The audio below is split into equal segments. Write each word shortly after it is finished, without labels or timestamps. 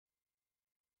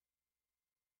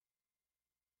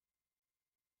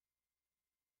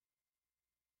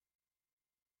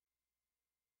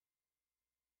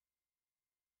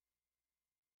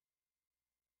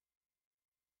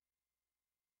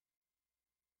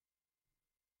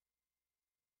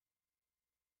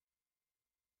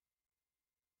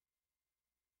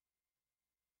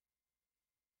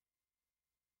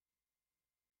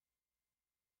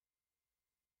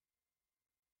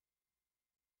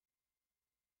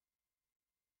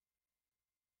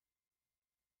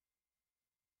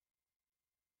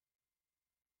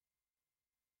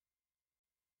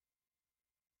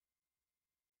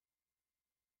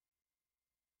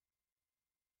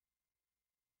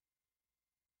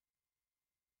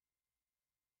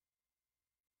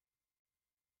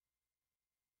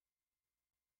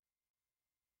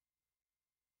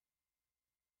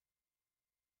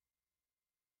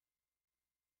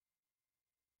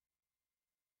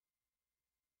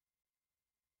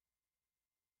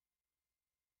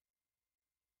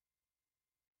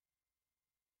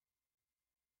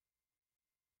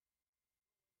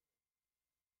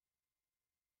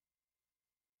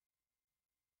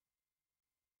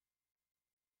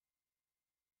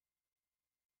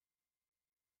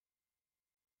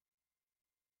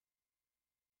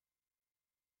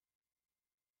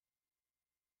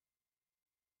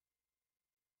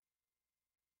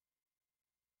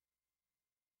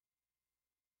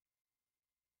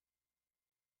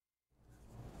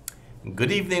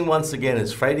Good evening once again.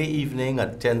 It's Friday evening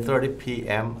at 10:30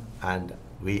 p.m. and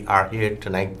we are here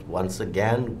tonight once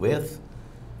again with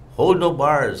Hold No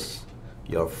Bars,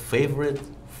 your favorite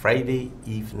Friday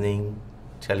evening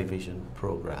television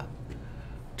program.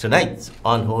 Tonight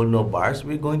on Hold No Bars,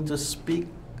 we're going to speak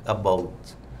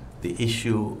about the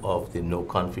issue of the no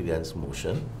confidence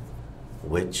motion,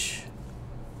 which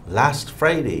last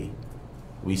Friday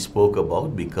we spoke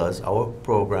about because our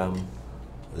program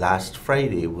last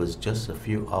Friday was just a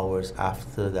few hours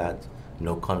after that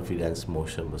no confidence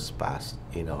motion was passed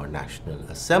in our National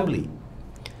Assembly.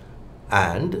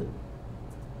 And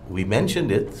we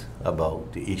mentioned it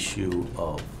about the issue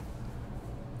of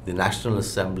the National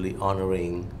Assembly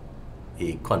honoring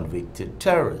a convicted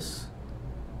terrorist.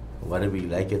 Whether we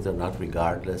like it or not,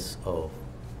 regardless of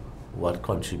what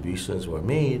contributions were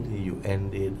made, you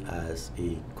ended as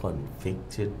a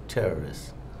convicted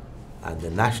terrorist. And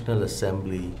the National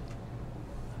Assembly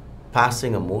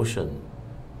passing a motion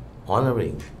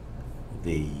honoring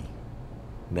the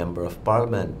Member of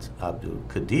Parliament, Abdul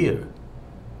Qadir,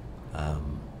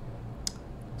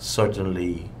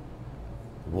 certainly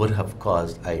would have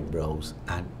caused eyebrows,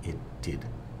 and it did.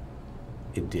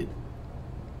 It did.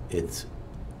 It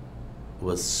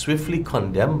was swiftly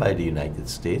condemned by the United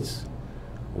States,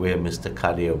 where Mr.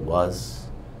 Qadir was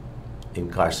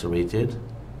incarcerated,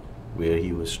 where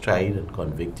he was tried and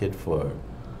convicted for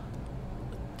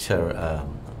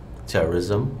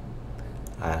terrorism,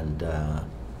 and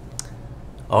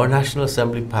our National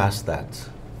Assembly passed that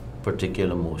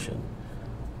particular motion.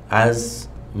 As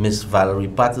Miss Valerie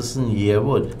Patterson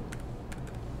Yearwood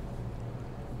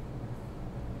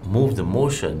moved the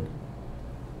motion,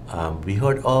 we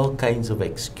heard all kinds of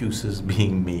excuses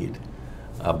being made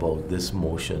about this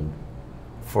motion.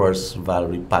 First,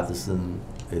 Valerie Patterson,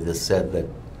 it is said that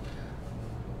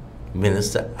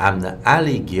Minister Amna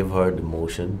Ali gave her the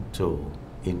motion to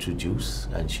introduce,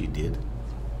 and she did.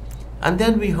 And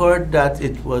then we heard that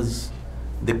it was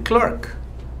the clerk,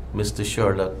 Mr.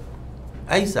 Sherlock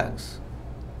Isaacs,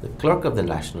 the clerk of the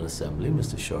National Assembly,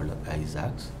 Mr. Sherlock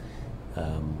Isaacs.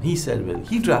 He said, well,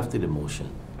 he drafted a motion,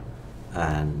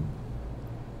 and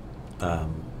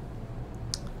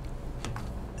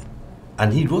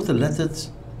he wrote a letter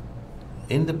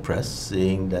in the press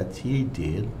saying that he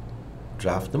did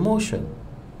draft the motion.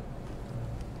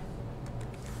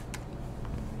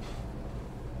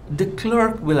 The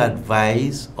clerk will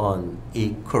advise on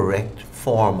a correct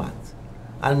format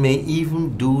and may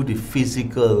even do the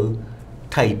physical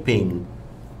typing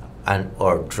and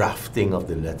or drafting of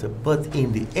the letter, but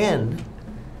in the end,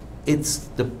 it's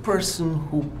the person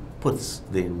who puts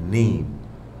their name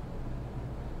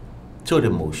to the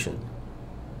motion.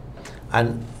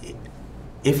 And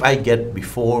if I get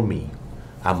before me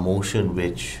a motion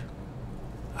which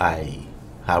I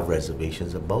have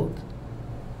reservations about,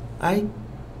 I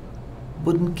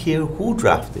wouldn't care who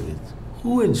drafted it,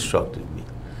 who instructed me.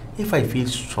 If I feel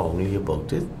strongly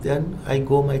about it, then I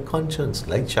go my conscience,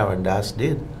 like Sharon Das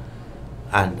did,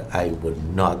 and I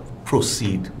would not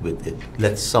proceed with it.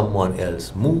 Let someone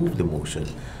else move the motion.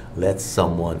 Let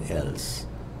someone else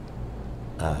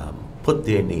put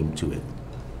their name to it.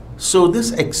 So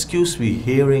this excuse we're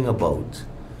hearing about,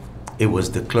 it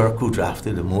was the clerk who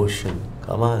drafted the motion.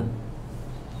 Come on.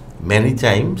 Many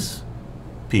times,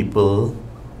 people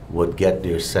would get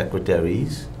their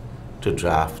secretaries to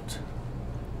draft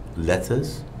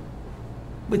letters.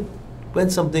 But when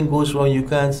something goes wrong, you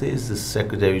can't say it's the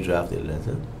secretary drafted a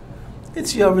letter.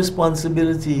 It's your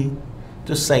responsibility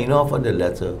to sign off on the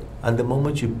letter. And the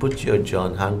moment you put your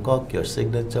John Hancock, your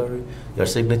signature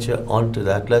onto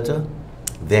that letter,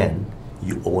 then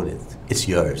you own it. It's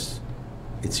yours.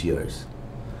 It's yours.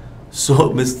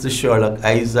 So, Mr. Sherlock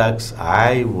Isaacs,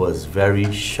 I was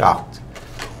very shocked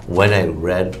when I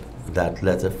read that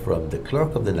letter from the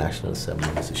clerk of the National Assembly,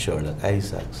 Mr. Sherlock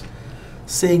Isaacs,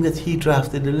 saying that he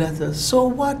drafted the letter. So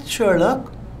what,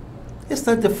 Sherlock? It's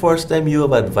not the first time you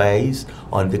have advised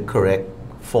on the correct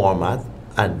format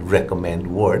and recommend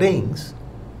wordings.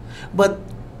 But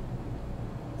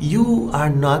you are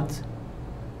not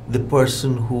the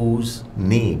person whose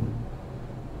name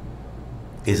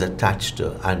is attached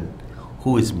to and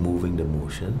who is moving the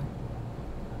motion.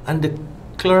 And the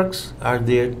clerks are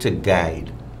there to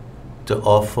guide, to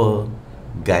offer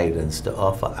guidance, to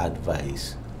offer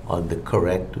advice on the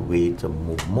correct way to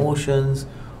move motions,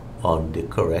 on the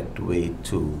correct way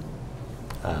to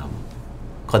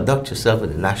conduct yourself in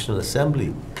the National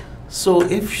Assembly. So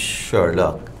if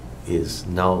Sherlock is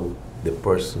now the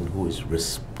person who is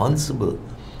responsible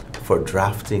for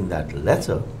drafting that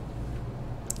letter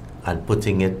and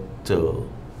putting it to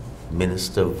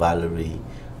Minister Valerie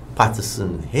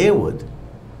Patterson Yearwood,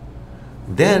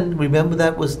 Then remember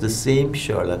that was the same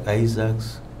Sherlock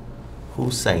Isaacs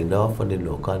who signed off on the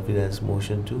no confidence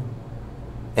motion too.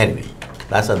 Anyway,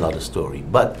 that's another story.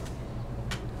 But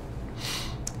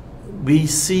we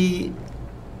see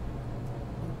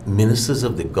ministers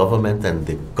of the government and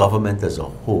the government as a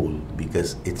whole,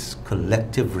 because it's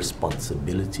collective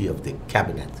responsibility of the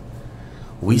cabinet.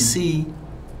 We see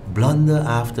blunder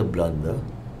after blunder.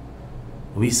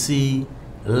 We see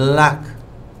lack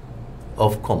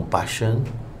of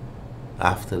compassion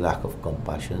after lack of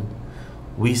compassion.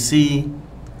 We see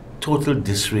total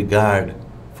disregard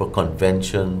for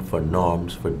convention, for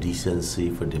norms, for decency,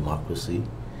 for democracy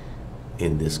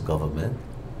in this government,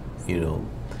 you know.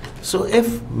 So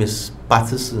if Miss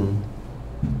Patterson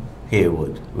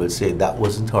Haywood will say that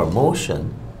wasn't her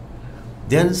motion,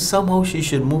 then somehow she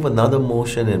should move another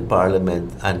motion in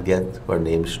Parliament and get her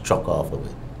name struck off of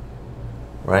it,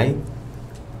 right?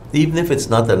 Even if it's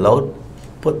not allowed,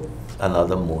 put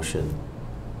another motion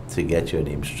to get your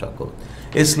name struck out.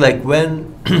 It's like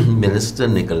when Minister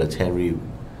Nicolette Henry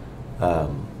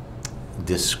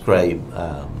described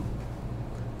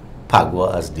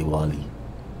Pagwa as Diwali,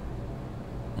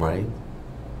 right?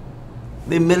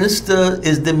 The minister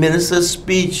is the minister's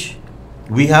speech.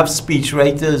 We have speech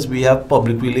writers, we have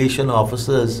public relation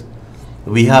officers,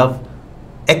 we have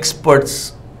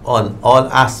experts on all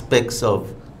aspects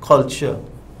of culture.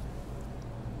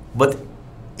 But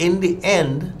in the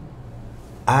end,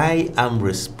 I am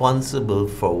responsible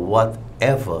for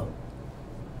whatever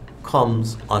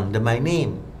comes under my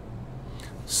name.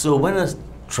 So when a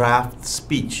draft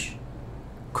speech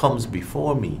comes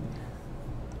before me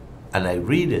and I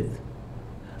read it,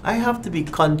 I have to be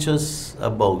conscious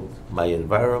about my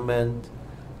environment,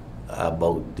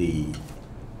 about the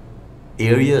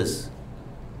areas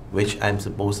which I'm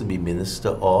supposed to be minister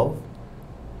of.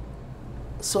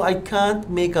 So I can't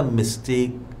make a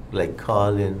mistake like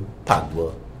calling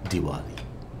Pagwa Diwali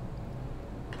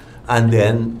and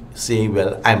then saying,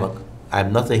 well,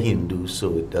 I'm not a Hindu,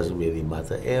 so it doesn't really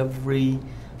matter. Every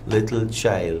little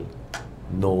child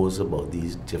knows about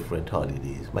these different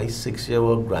holidays. My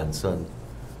 6-year-old grandson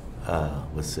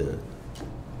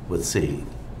would say,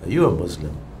 you're a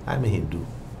Muslim, I'm a Hindu.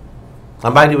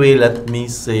 And by the way, let me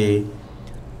say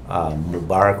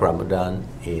Mubarak Ramadan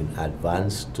in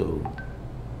advance to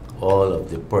all of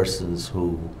the persons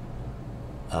who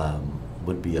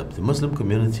would be up. The Muslim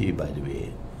community, by the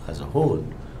way, as a whole,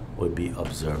 would be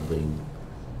observing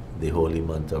the holy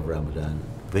month of Ramadan,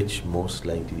 which most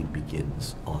likely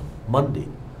begins on Monday.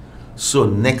 So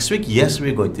next week, yes,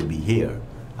 we're going to be here.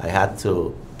 I had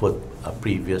to put a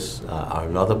previous,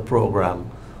 another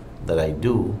program that I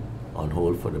do on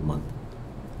hold for the month.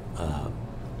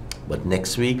 But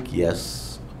next week,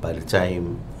 yes, by the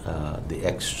time the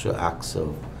extra acts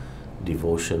of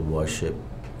devotion, worship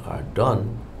are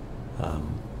done,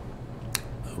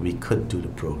 we could do the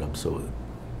program. So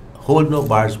Hold No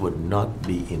Bars would not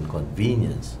be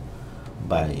inconvenienced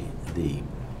by the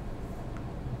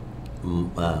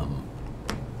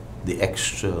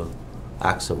extra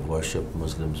acts of worship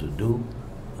Muslims would do,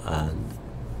 and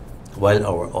while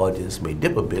our audience may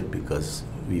dip a bit because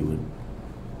we would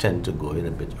tend to go in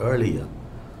a bit earlier,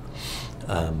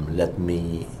 let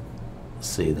me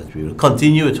say that we will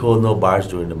continue with Hold No Bars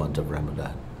during the month of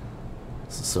Ramadan.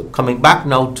 So coming back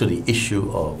now to the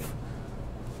issue of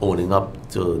owning up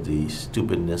to the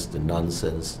stupidness, the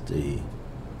nonsense, the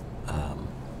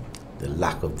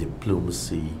lack of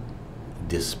diplomacy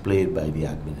displayed by the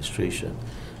administration,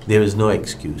 there is no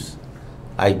excuse.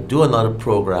 I do another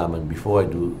program, and before I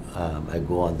do, I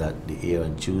go on the air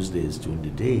on Tuesdays during the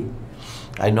day.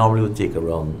 I normally would take a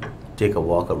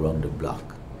walk around the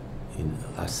block, in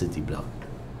a city block,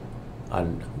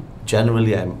 and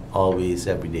generally I'm always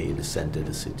every day in the center of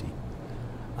the city.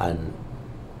 And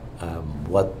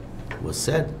what was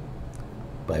said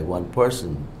by one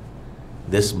person,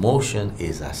 this motion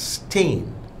is a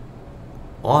stain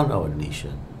on our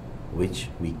nation which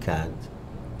we can't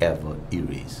ever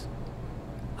erase.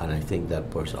 And I think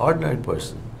that person, ordinary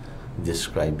person,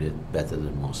 described it better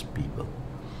than most people.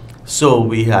 So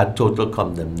we had total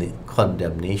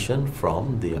condemnation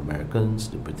from the Americans,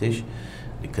 the British,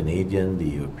 the Canadian, the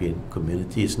European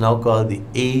community. It's now called the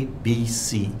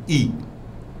ABCE,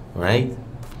 right?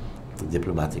 The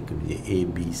diplomatic community,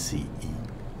 ABCE.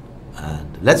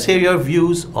 And let's hear your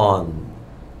views on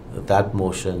that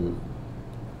motion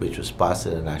which was passed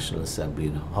in the National Assembly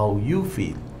and how you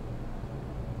feel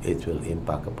it will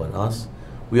impact upon us.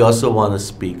 We also want to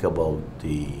speak about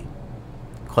the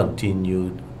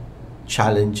continued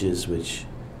challenges which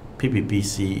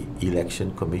PPPC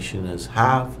election commissioners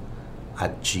have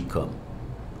at GCOM.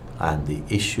 And the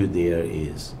issue there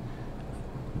is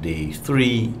the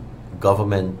three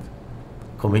government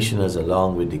commissioners,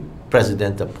 along with the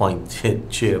president-appointed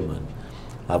chairman,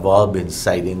 have all been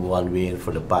siding one way, and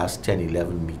for the past 10,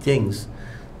 11 meetings,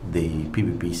 the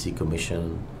PPPC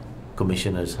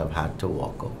commissioners have had to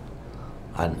walk out.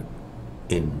 And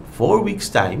in 4 weeks'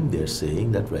 time, they're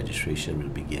saying that registration will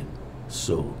begin.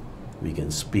 So we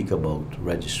can speak about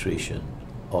registration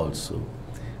also.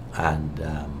 And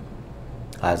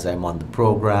as I'm on the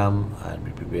program and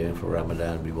we're preparing for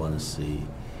Ramadan, we want to say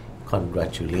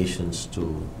congratulations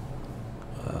to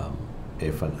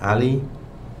Irfan Ali,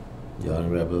 the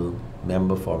Honorable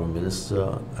Member, former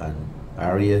Minister, and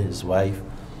Arya, his wife,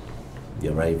 the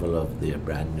arrival of their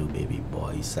brand new baby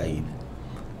boy, Saeed.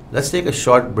 Let's take a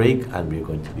short break and we're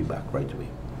going to be back right away.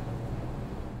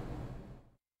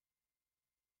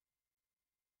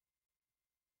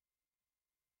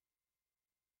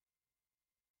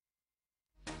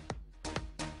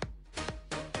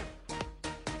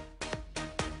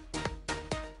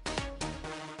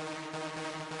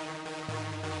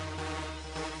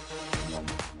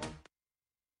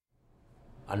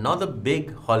 Another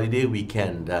big holiday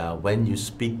weekend, when you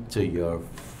speak to your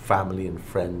family and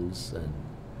friends and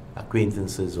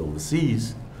acquaintances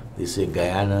overseas, they say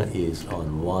Guyana is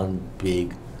on one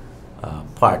big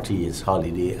party. It's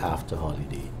holiday after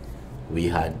holiday. We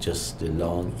had just the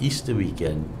long Easter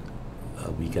weekend,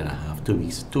 a week and a half,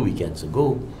 2 weekends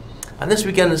ago. And this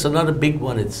weekend is another big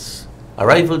one. It's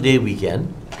Arrival Day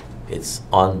weekend. It's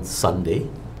on Sunday.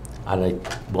 And I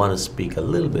want to speak a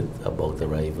little bit about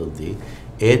Arrival Day.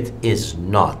 It is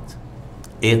not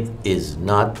Indian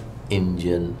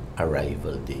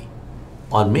Arrival Day.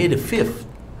 On May the 5th,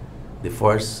 the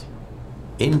first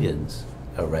Indians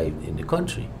arrived in the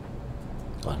country.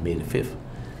 On May the 5th.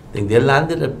 I think they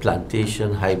landed at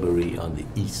Plantation Highbury on the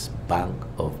east bank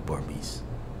of Berbice.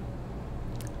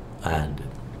 And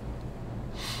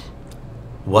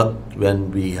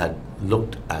when we had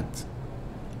looked at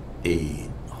a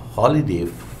holiday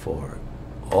for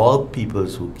all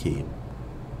peoples who came,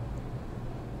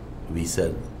 we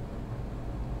said,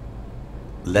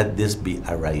 let this be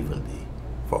Arrival Day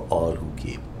for all who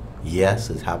came. Yes,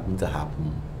 it happened to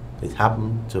happen. It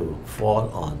happened to fall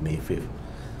on May 5th.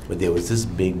 But there was this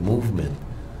big movement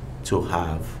to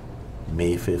have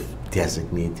May 5th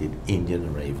designated Indian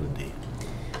Arrival Day.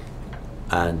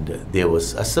 And there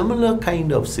was a similar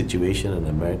kind of situation in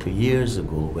America years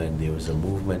ago when there was a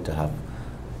movement to have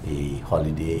a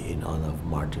holiday in honor of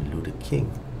Martin Luther King.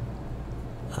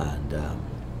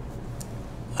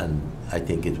 And I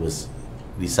think it was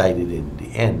decided in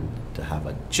the end to have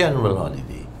a general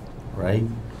holiday, right,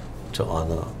 to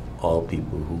honor all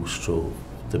people who strove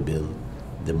to build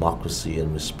democracy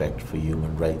and respect for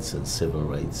human rights and civil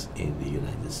rights in the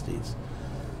United States.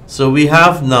 So we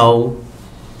have now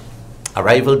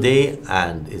Arrival Day,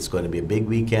 and it's going to be a big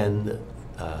weekend.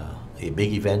 A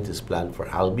big event is planned for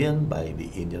Albion by the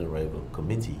Indian Arrival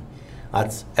Committee.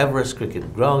 At Everest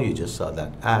Cricket Ground, you just saw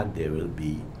that ad, there will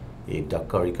be a duck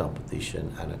curry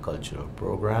competition and a cultural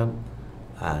program,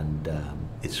 and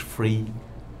it's free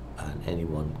and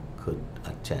anyone could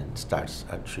attend. Starts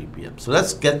at 3 p.m. So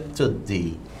let's get to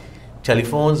the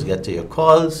telephones, get to your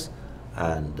calls,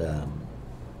 and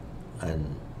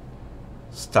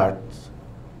start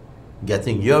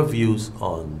getting your views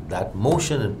on that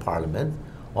motion in Parliament,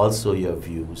 also your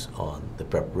views on the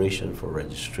preparation for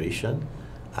registration,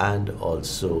 and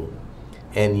also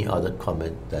any other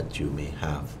comment that you may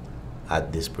have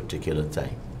at this particular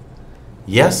time.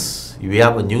 Yes, we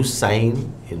have a new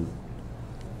sign in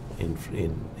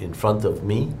front of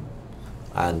me,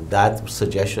 and that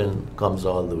suggestion comes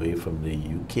all the way from the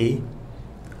UK,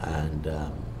 and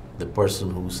the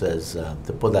person who says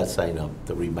to put that sign up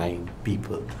to remind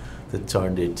people to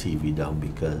turn their TV down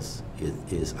because it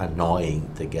is annoying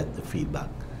to get the feedback.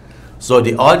 So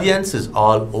the audience is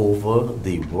all over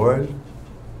the world,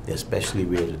 especially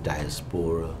where the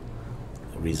diaspora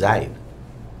reside.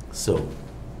 So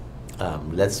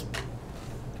let's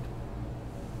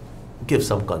give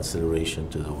some consideration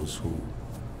to those who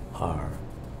are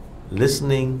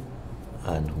listening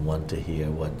and who want to hear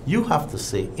what you have to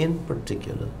say, in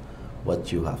particular,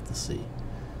 what you have to say.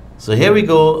 So here we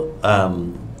go.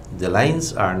 The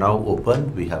lines are now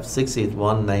open. We have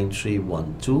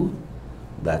 681-9312.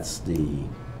 That's the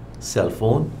cell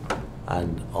phone.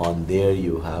 And on there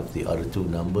you have the other two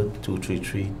numbers,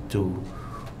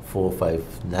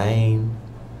 233-2459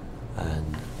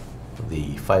 and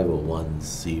the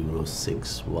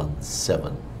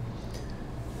 501-0617.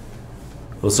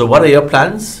 So what are your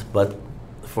plans but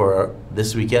for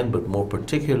this weekend, but more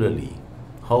particularly,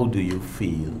 how do you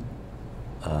feel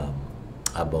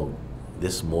about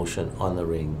this motion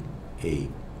honoring a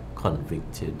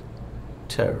convicted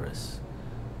terrorist.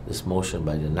 This motion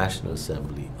by the National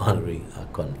Assembly honoring a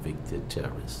convicted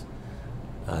terrorist.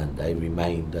 And I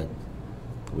remind that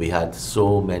we had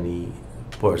so many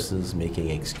persons making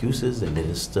excuses, the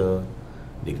minister,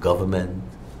 the government,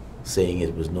 saying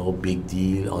it was no big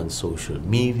deal on social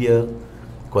media.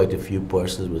 Quite a few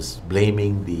persons was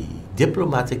blaming the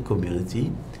diplomatic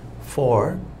community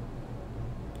for,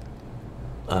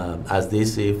 as they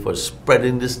say, for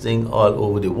spreading this thing all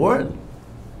over the world.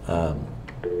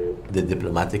 The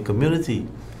diplomatic community.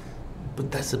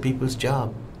 But that's the people's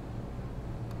job.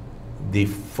 The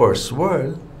first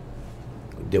world,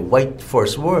 the white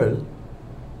first world,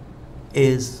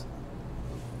 is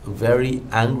very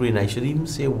angry, and I should even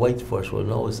say white first world.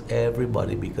 No, it's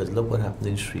everybody, because look what happened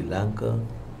in Sri Lanka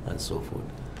and so forth.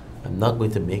 I'm not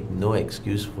going to make no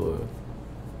excuse for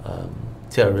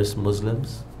terrorist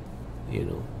Muslims, you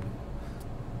know,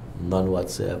 none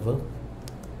whatsoever,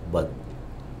 but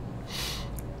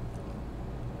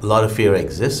a lot of fear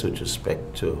exists with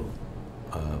respect to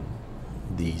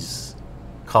these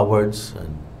cowards,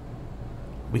 and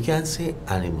we can't say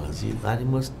animals.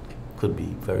 Animals could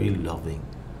be very loving,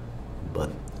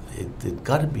 but it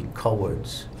got to be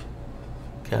cowards.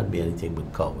 Can't be anything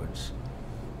but cowards,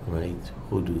 right?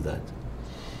 Who do that?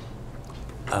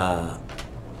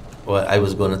 Well, I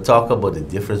was going to talk about the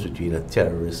difference between a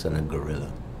terrorist and a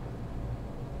guerrilla.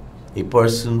 A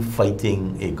person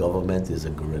fighting a government is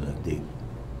a guerrilla.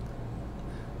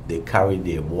 They carry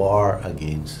their war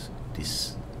against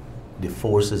the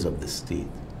forces of the state.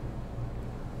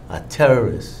 A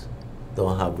terrorist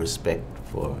don't have respect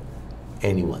for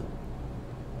anyone,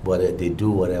 but they do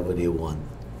whatever they want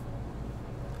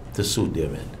to suit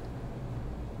their end.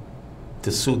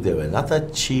 To suit their end, not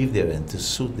achieve their end, to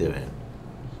suit their end.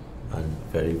 I'm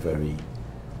very, very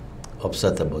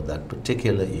upset about that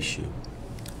particular issue.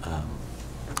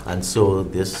 And so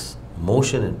this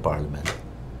motion in Parliament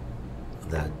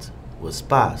that was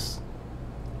passed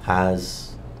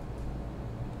has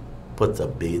put a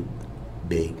big,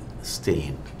 big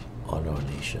stain on our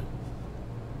nation.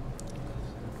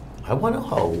 I wonder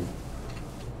how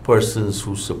persons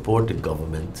who support the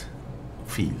government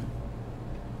feel.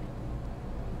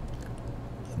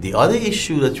 The other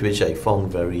issue which I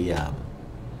found very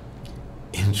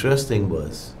interesting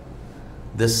was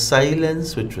the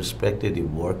silence with respect to the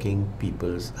Working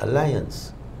People's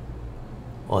Alliance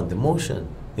on the motion.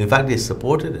 In fact, they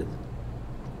supported it.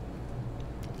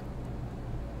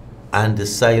 And the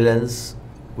silence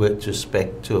with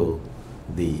respect to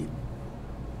the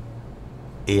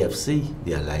AFC,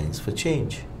 the Alliance for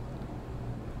Change.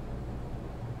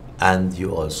 And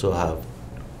you also have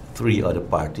three other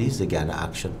parties, the Ghana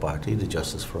Action Party, the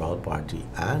Justice for All Party,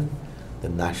 and the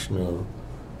National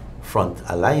Front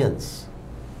Alliance.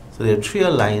 So there are three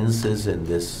alliances in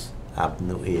this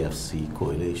APNU AFC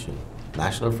coalition: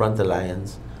 National Front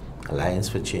Alliance, Alliance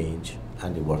for Change,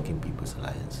 and the Working People's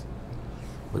Alliance.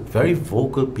 But very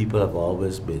vocal people have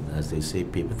always been, as they say,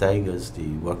 paper tigers, the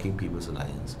Working People's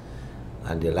Alliance.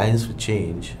 And the Alliance for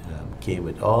Change came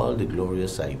with all the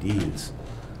glorious ideals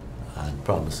and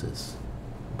promises,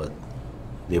 but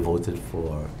they voted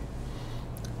for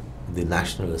the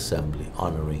National Assembly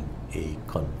honoring a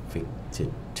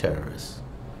convicted terrorist.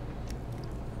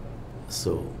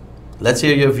 So let's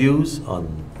hear your views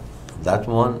on that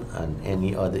one and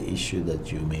any other issue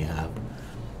that you may have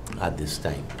at this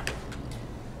time.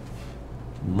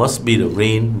 Must be the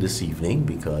rain this evening,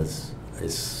 because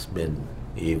it's been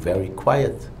a very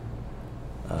quiet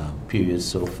period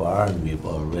so far, and we've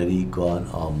already gone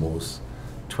almost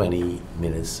 20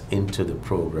 minutes into the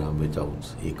program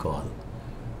without a call.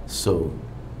 So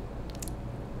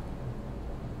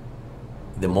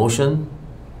the motion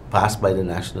passed by the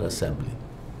National Assembly.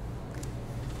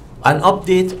 An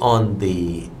update on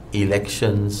the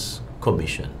Elections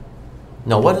Commission.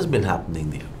 Now, what has been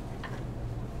happening there?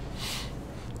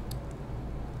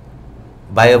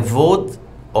 By a vote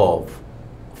of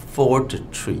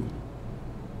 4-3,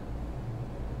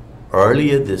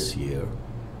 earlier this year,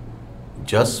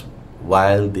 just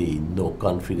while the no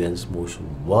confidence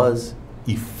motion was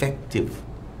effective,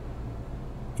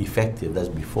 that's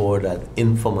before that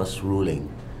infamous ruling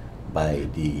by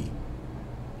the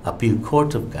Appeal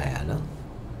Court of Guyana,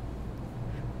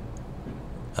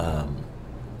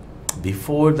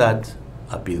 before that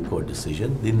Appeal Court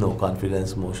decision, the no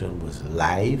confidence motion was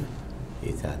live.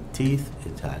 It had teeth,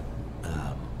 it had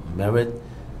merit,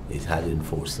 it had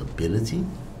enforceability,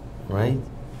 right?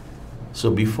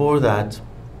 So before that,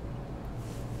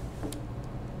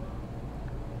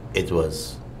 it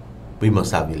was, we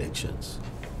must have elections.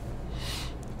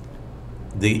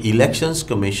 The Elections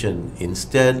Commission,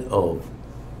 instead of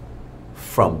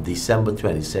from December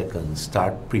 22nd,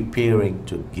 start preparing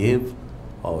to give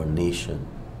our nation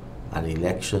an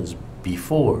elections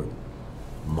before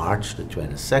March the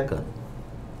 22nd,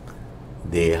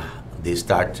 they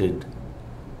started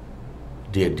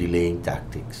their delaying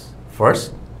tactics.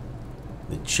 First,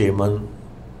 the chairman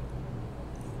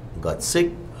got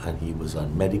sick and he was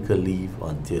on medical leave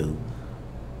until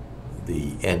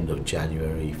the end of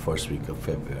January, first week of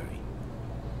February.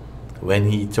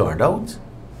 When he turned out,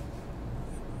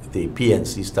 the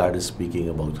PNC started speaking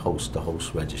about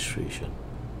house-to-house registration.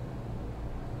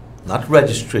 Not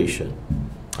registration.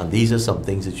 And these are some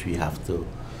things that we have to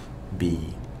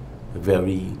be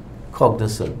very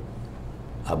cognizant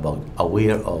about,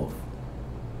 aware of.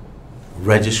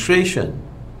 Registration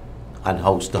and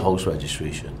house-to-house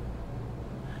registration.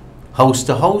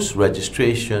 House-to-house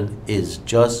registration is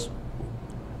just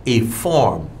a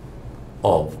form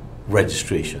of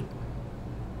registration.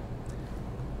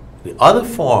 The other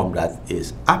form that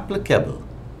is applicable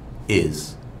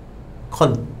is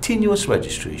continuous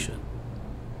registration.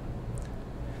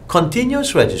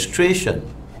 Continuous registration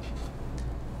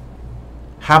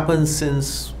happened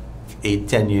since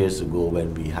 8-10 years ago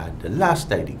when we had the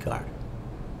last ID card.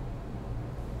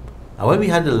 And when we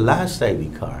had the last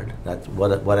ID card, that's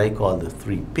what I call the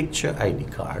 3-picture ID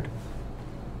card,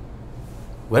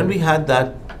 when we had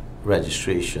that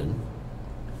registration,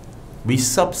 we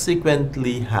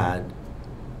subsequently had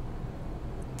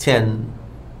 10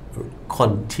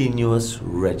 continuous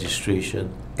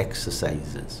registration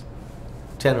exercises,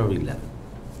 10 or 11.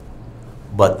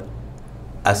 But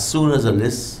as soon as a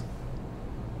list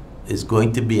is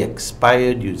going to be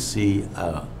expired, you see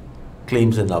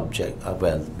claims and object,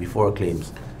 well, before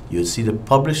claims, you see the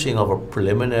publishing of a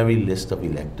preliminary list of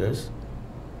electors,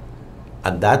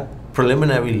 and that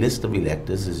preliminary list of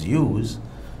electors is used,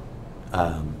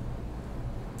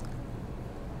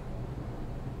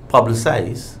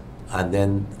 publicized, and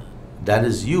then that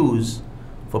is used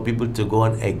for people to go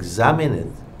and examine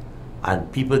it, and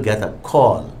people get a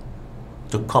call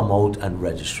to come out and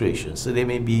registration. So there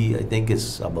may be, I think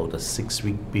it's about a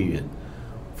 6-week period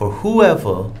for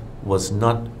whoever was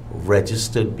not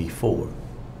registered before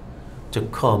to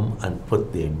come and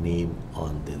put their name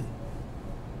on the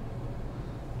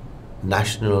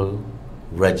National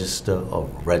Register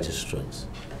of Registrants,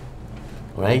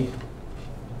 right?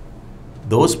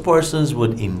 Those persons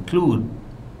would include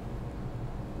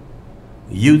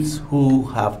youths who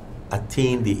have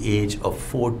attained the age of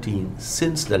 14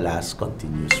 since the last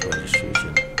continuous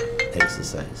registration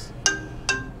exercise.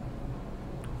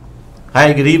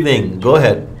 Hi, good evening. Go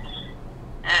ahead.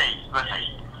 Hey, good night.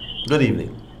 Good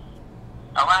evening.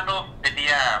 I want to know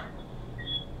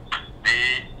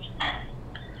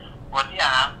what the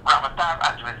Ramadan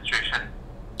administration.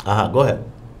 Go ahead.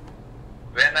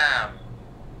 When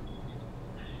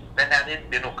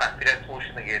they no confidence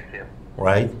motion against him.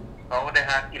 Right. Now they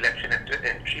have election in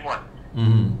 3 months.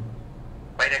 Mm-hmm.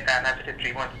 Why they can't have it in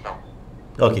 3 months now?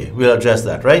 Okay, we'll address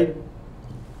that, right?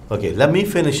 Okay, let me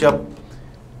finish up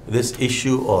this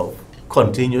issue of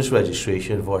continuous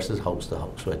registration versus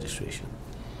house-to-house registration.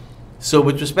 So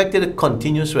with respect to the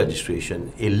continuous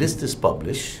registration, a list is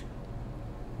published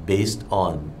based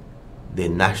on the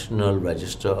National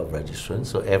Register of Registrants.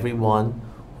 So everyone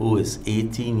who is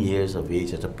 18 years of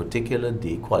age at a particular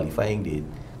date, qualifying date,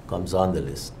 comes on the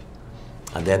list.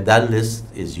 And then that list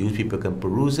is used, people can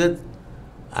peruse it,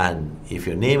 and if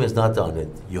your name is not on it,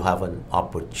 you have an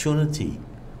opportunity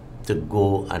to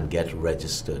go and get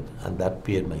registered. And that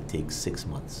period might take 6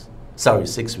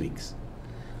 weeks.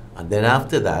 And then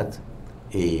after that,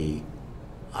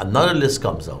 another list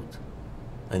comes out,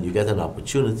 and you get an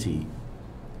opportunity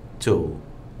to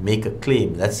make a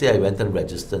claim. Let's say I went and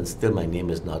registered and still my name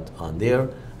is not on there,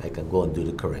 I can go and do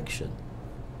the correction.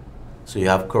 So you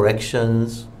have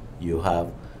corrections, you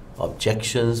have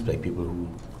objections by people who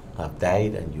have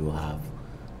died, and you have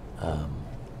a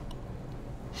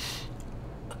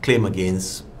claim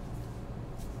against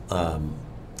a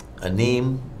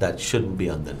name that shouldn't be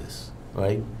on the list,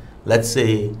 right? Let's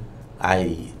say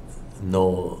I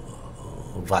know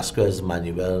Vasquez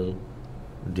Manuel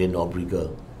de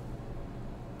Nobrega,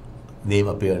 name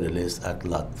appear on the list at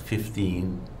lot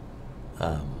 15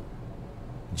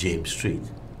 James Street.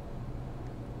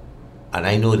 And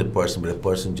I know the person, but the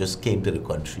person just came to the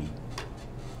country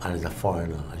and is a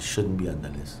foreigner and shouldn't be on the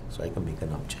list. So I can make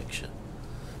an objection.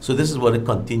 So this is what a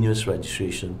continuous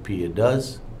registration period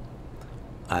does,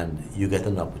 and you get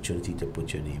an opportunity to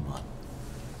put your name on.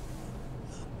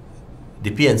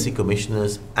 The PNC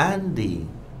commissioners and the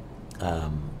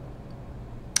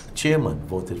chairman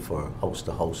voted for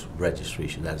house-to-house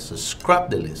registration. That is to scrap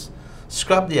the list,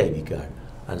 scrap the ID card,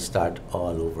 and start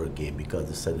all over again because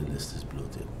the Senate list is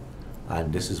bloated.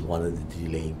 And this is one of the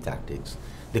delaying tactics.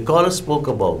 The caller spoke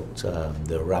about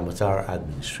the Ramatar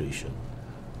administration,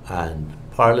 and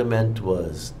Parliament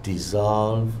was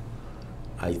dissolved.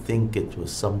 I think it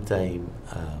was sometime,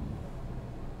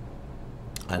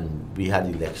 and we had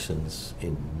elections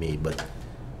in May, but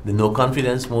the no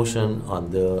confidence motion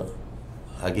on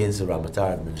against the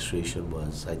Ramatar administration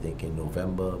was, I think, in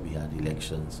November. We had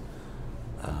elections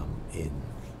in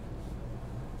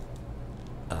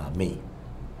May.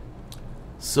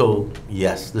 So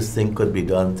yes, this thing could be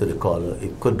done to the caller.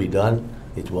 It could be done.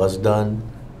 It was done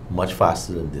much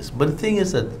faster than this. But the thing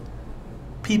is that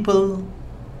people,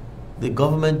 the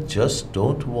government just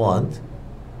don't want,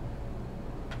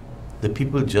 the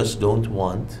people just don't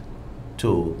want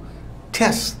to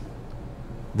test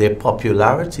their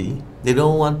popularity. They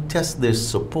don't want to test their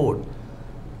support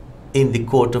in the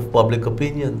court of public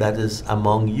opinion, that is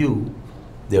among you,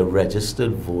 the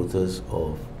registered voters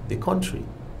of the country.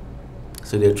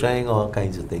 So they're trying all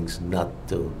kinds of things not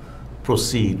to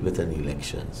proceed with any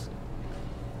elections,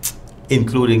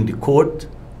 including the court.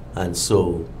 And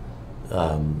so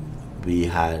we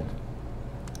had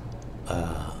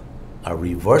a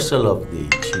reversal of the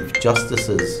Chief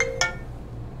Justice's,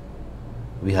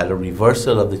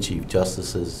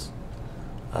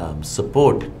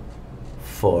 support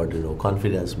for the no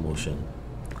confidence motion.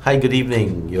 Hi, good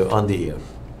evening. You're on the air.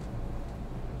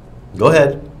 Go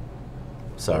ahead.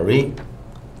 Sorry,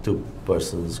 two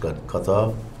persons got cut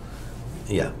off.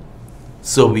 Yeah.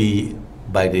 So we,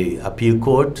 by the appeal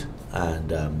court, and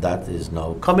that is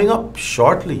now coming up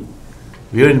shortly.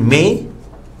 We're in May,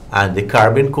 and the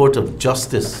Caribbean Court of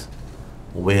Justice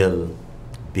will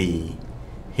be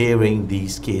hearing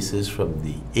these cases from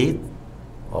the 8th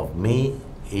of May,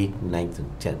 8th, 9th,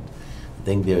 and 10th. I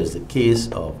think there is the case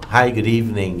of, hi, good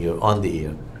evening, you're on the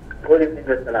air. Good evening,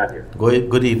 Mr. Nadir.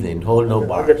 Good evening, hold no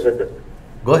bars.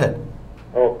 Go ahead.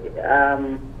 Okay.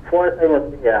 First, I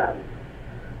must say,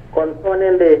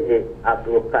 concerning the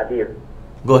Abdul Qadir,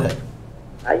 go ahead.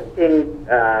 I think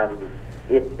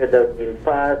it should have been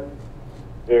passed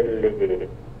in the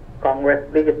Congress,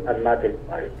 please, and not in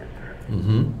Parliament.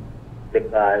 Mm-hmm.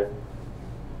 Because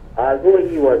although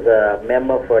he was a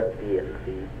member for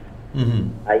PNC, mm-hmm.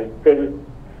 I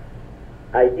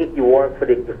think he worked for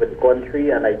the country,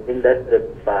 and I think that should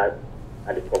have been passed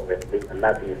at the Congress, please, and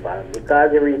not in Parliament.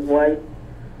 Because the reason why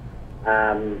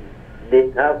they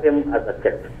have him as a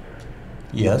terrorist.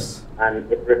 Yes.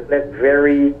 And it reflects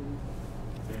very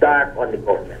dark on the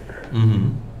government.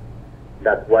 Mm-hmm.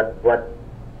 That what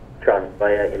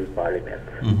transpired in Parliament.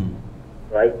 Mm-hmm.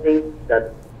 So I think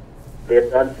that they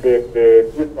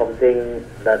do something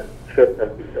that should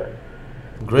have been done.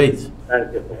 Great.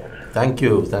 Thank you so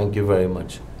much. Thank you very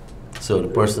much. So the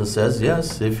person says,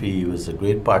 yes, if he was a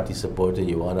great party supporter,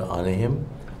 you want to honor him,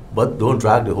 but don't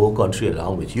drag the whole country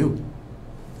along with you.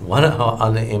 You want to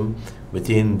honor him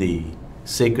within the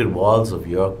sacred walls of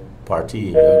your party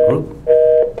and your group.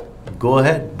 Go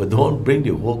ahead, but don't bring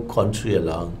the whole country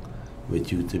along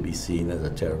with you to be seen as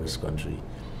a terrorist country.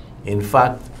 In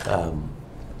fact,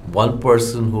 one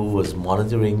person who was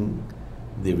monitoring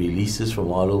the releases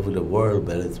from all over the world,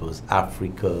 whether it was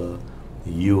Africa,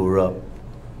 Europe,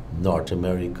 North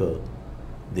America,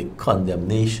 the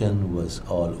condemnation was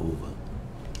all over.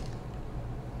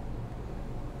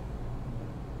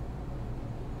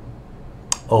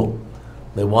 Oh,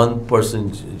 the one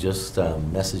person just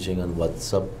messaging on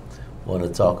WhatsApp want to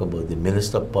talk about the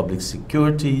Minister of Public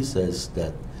Security says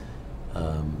that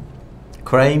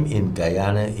crime in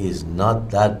Guyana is not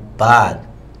that bad.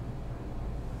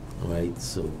 Right?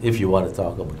 So if you want to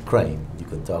talk about crime, you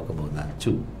can talk about that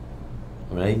too.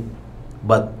 Right?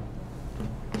 But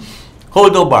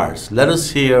hold no bars. Let us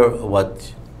hear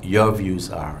what your views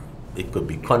are. It could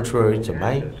be contrary to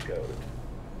mine.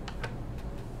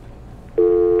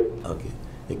 Okay,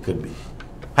 it could be.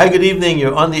 Hi, good evening.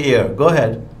 You're on the air. Go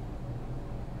ahead.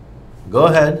 Go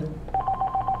ahead.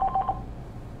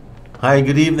 Hi,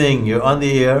 good evening. You're on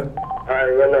the air.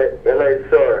 Hi, when I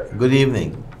saw. Good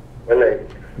evening.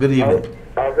 Good evening.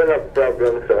 Having a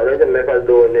problem, so I need to make a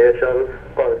donation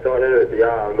concerning with the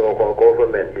local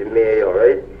government, the mayor,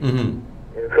 right?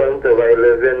 Mm-hmm. In front of I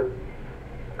live in,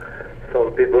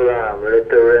 some people are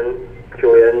littering,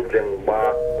 throwing drink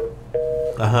box,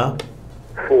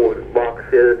 food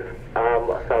boxes,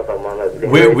 sort of manner of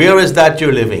thing. Where is that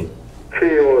you're living?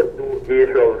 302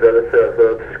 East Roville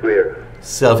Self-Help Square.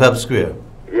 Self-Help Square?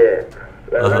 Yeah.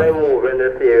 When I move in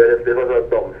this area, this was a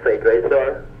dump site, right,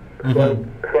 sir?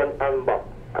 Front and back,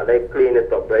 and I clean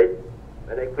it up, right?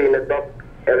 When I clean it up,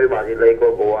 everybody like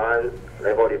will go on,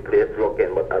 like how the place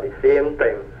looking, but at the same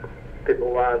time,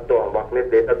 people want to back me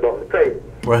place a dump site.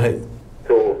 Right.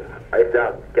 So I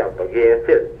start camp against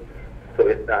it. So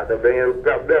it started bringing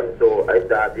problems. So I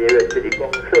started with city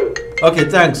council. Okay,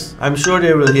 thanks. I'm sure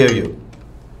they will hear you.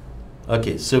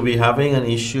 Okay, so we're having an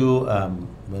issue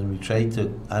when we try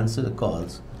to answer the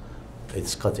calls,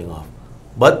 it's cutting off.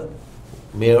 But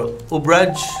Mayor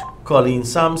Ubraj, Colleen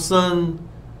Sampson,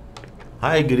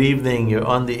 hi, good evening. You're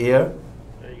on the air.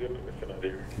 How you doing, Mr.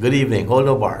 Nadir? Good evening. Hold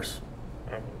no bars.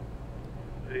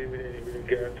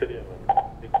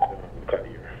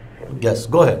 Yes,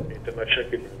 go ahead. International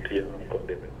community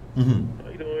condemn it. Mm-hmm. I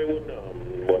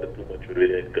wouldn't bother too much with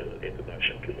the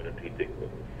international community thing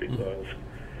because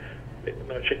the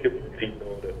international community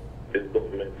know that this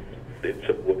government is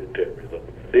supporting terrorism.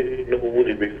 They know who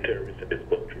the real terrorists in this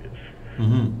country is.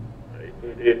 Mm-hmm. Right?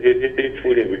 They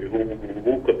fully aware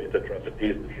who commits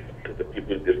atrocities to the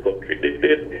people in this country. They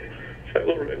know. So I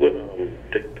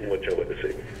wouldn't take too much over the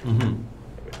same.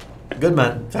 Mm-hmm. Good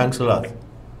man. Thanks a lot.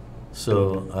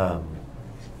 So,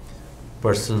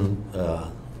 person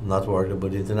not worried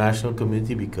about the international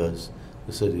community because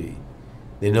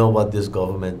they know what this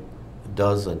government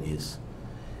does and is.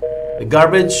 The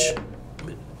garbage,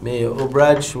 Mayor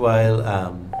Obraj, while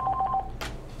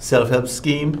self-help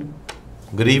scheme.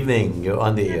 Good evening. You're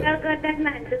on the air.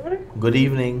 Good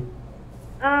evening.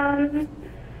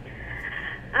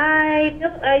 I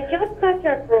just got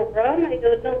your program. I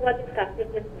don't know what the topic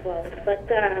is about,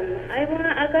 but I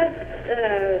got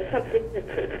something to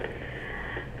say.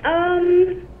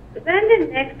 When the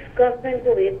next government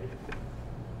goes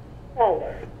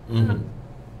forward, Mm-hmm.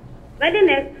 when the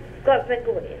next government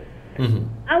goes in, Mm-hmm.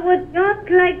 I would just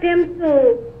like them to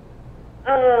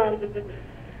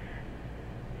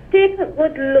take a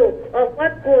good look of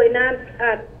what's going on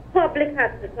at public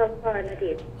hospital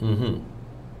coronation. Mm-hmm.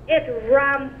 It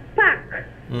ram-pack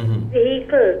Mm-hmm.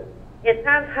 vehicles. It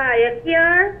have higher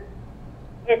care,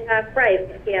 it have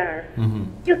private care. Mm-hmm.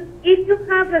 If you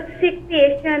have a sick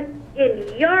patient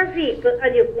in your vehicle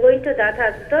and you go into that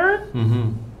hospital,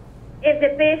 Mm-hmm. if the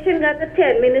patient got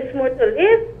 10 minutes more to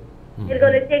live, it's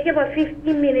going to take about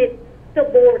 15 minutes to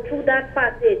go through that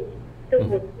passage, to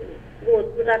go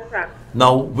through that track.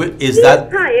 Now, is These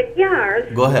that... higher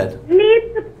cars Go ahead.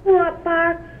 need to pull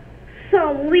apart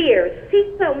somewhere,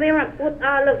 sit somewhere and put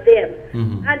all of them.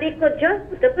 Mm-hmm. And they could just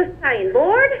put up a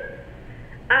signboard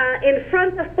in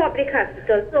front of public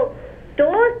hospitals. So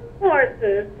those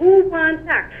persons who want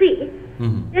taxi,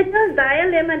 Mm-hmm. they just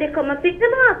dial them and they come and pick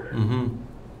them up. Mm-hmm.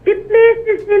 The place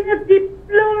is in a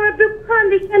deplorable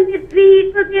condition. This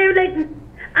vehicle there, like,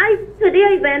 today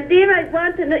I went there, I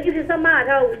want to know if it's a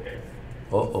madhouse.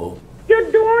 Uh-oh.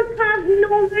 You don't have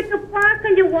nowhere to park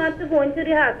and you want to go into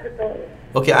the hospital.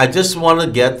 Okay, I just want to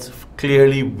get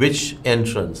clearly which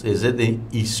entrance. Is it the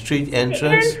East Street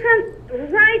entrance? The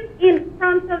entrance right in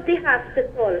front of the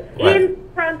hospital. Right. In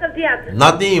front of the hospital.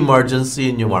 Not the emergency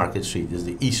in New Market Street. It's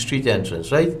the East Street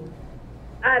entrance, right?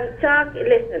 I'm talking,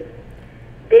 listen.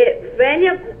 When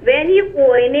you're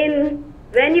going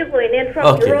in from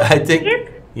Okay, the road, I think...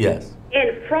 Yes.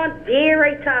 in front there,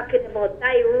 I'm talking about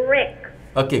direct.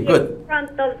 Okay, good. In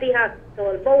front of the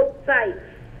hospital, both sides.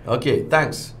 Okay,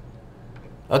 thanks.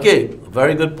 Okay,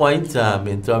 very good point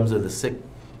in terms of the sick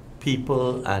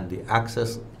people and the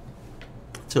access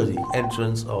to the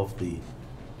entrance of the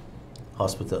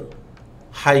hospital.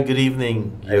 Hi, good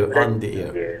evening. You're on the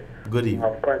air. Good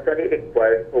evening. Concerning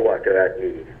inquiry for water at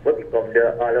need, what become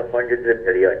the other hundreds of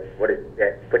millions? What is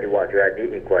that for the water at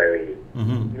need inquiry?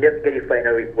 Mm-hmm. You never get the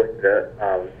final report the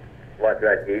water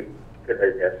at need.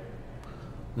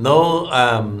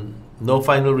 No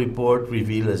final report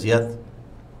revealed as yet.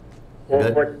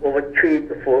 Over $300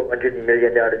 to $400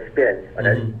 million spent on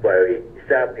that inquiry. Is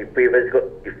that the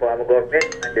the former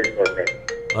government and this government?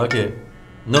 Okay.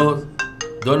 No,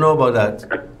 don't know about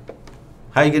that.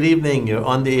 Hi, good evening. You're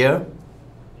on the air.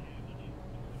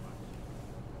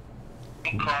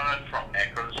 I'm calling from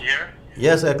Eccles here.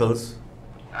 Yes, Eccles.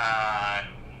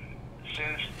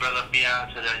 Since Brother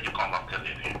Bian said that you come back to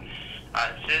live here,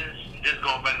 since this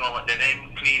government, they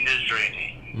didn't clean this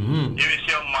drainage. Mm-hmm. You will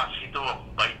see a mosquito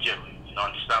bite you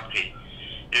non-stop. If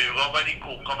you go by the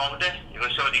cook come out there, you will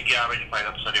see the garbage pile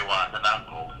up so the water not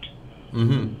go out.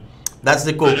 Mm-hmm. That's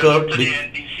the So coker. to the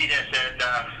NDC, they said,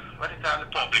 what is that, the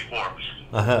public works.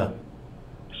 Uh-huh.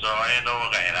 So I know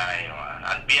what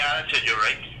and be honest with you,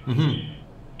 right? Mm-hmm.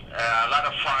 A lot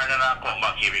of foreigners are come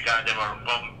back here because they were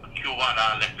from Cuba and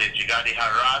all that place. You got the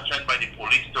harassment by the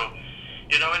police too.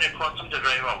 You know when they caught them to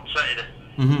drive outside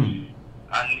Mm-hmm.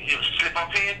 and you slip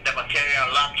up here, they will carry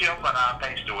and lock you up and all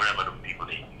kinds to whatever the people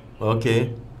do.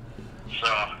 Okay. So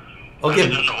Okay. I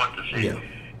don't know what to say. Yeah.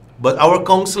 But our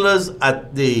counselors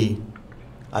at the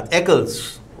At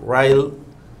Eccles, while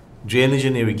drainage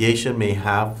and irrigation may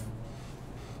have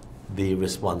the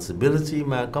responsibility,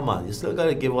 man, come on, you still got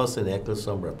to give us in Eccles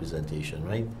some representation,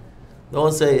 right?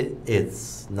 Don't say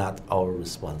it's not our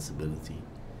responsibility.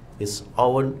 It's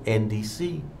our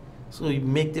NDC. So you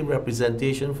make the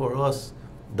representation for us.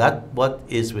 That what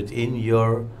is within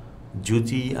your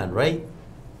duty and right.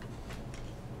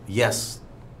 Yes,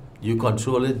 you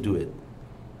control it, do it.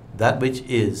 That which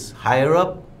is higher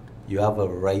up, you have a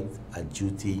right, a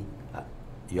duty,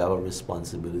 you have a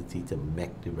responsibility to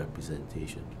make the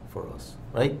representation for us,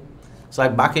 right? So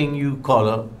I'm backing you,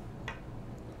 caller.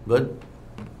 Good.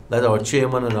 Let our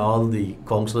chairman and all the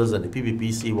councillors and the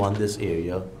PPPC won this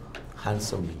area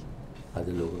handsomely at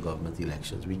the local government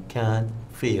elections. We can't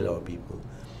fail our people.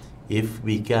 If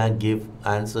we can't give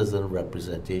answers and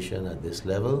representation at this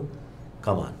level,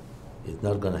 come on, it's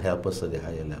not going to help us at the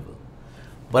higher level.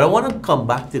 But I want to come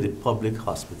back to the public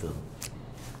hospital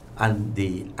and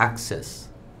the access.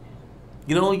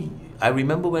 You know, I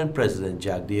remember when President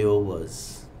Jagdeo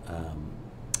was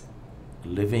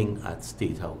living at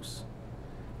State House,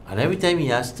 and every time he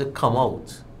has to come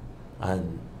out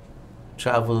and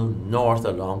travel north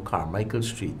along Carmichael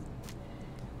Street,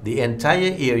 the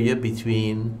entire area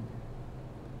between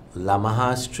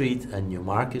Lamaha Street and New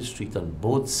Market Street on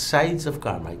both sides of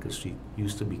Carmichael Street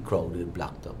used to be crowded,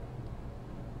 blocked up.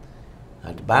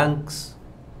 At the banks,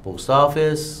 post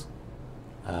office,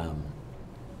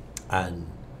 and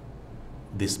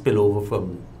the spillover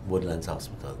from Woodlands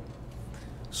Hospital.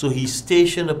 So he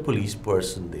stationed a police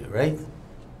person there, right?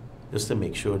 Just to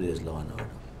make sure there's law and order.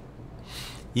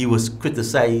 He was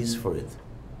criticized for it.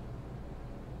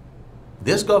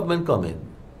 This government come in,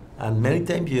 and many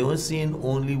times you don't see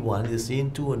only one, you're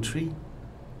seeing 2 and 3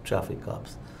 traffic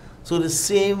cops. So the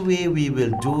same way we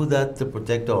will do that to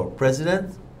protect our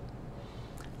president,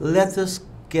 let us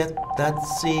get that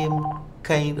same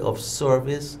kind of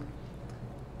service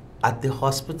at the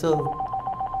hospital.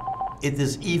 It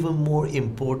is even more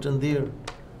important there.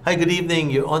 Hi, good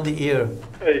evening. You're on the air.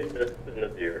 Hi, Mr.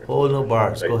 Nadir. Oh, no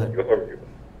bars. Go ahead. How are you?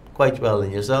 Quite well.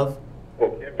 And yourself?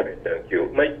 Okay, fine. Thank you.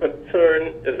 My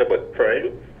concern is about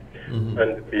crime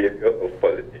and the behavior of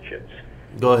politicians.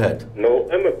 Go ahead. Now,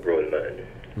 I'm a grown man.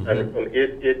 And from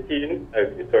age 18,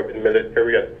 I've been serving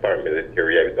military and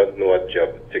paramilitary. I don't know a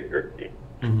job with security.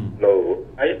 Now,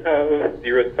 I have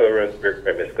zero tolerance where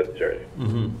crime is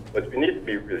concerned. But we need to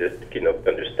be realistic enough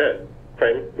to understand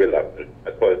crime will happen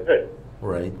at all times.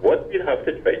 Right. What we have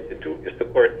to try to do is to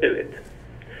curtail it.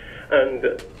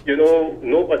 And, you know,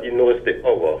 nobody knows the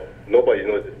hour. Nobody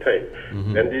knows the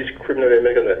time. When these criminal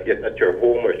elements get at your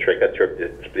home or strike at your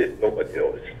business place, nobody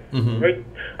knows. Right?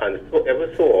 And so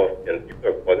ever so often, people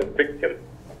are falling victims.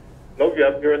 Now we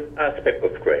have your aspect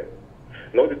of crime.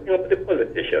 Now the thing about the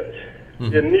politicians,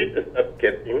 they need to stop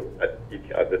getting at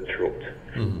each other's throat.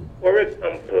 For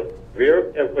example,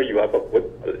 wherever you have a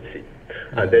good policy,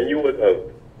 and then you would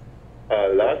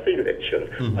have last election,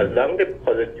 as long as the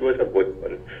policy was a good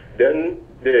one, then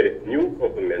the new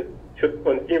government should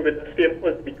continue with the same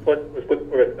policy because it was good.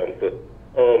 For example,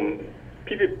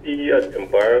 PPP has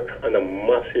embarked on a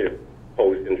massive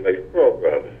housing drive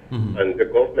program, and the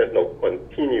government now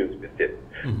continues with it.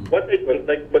 What I don't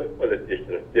like about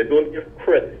politicians, they don't give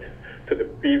credit to the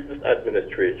previous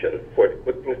administration for the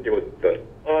good things they would done.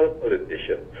 All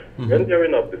politicians, when they're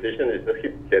in opposition, they just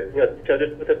keep getting at each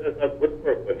other because it's not good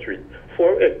for a country.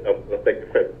 For example, like the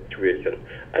crime situation,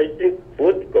 I think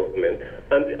both the government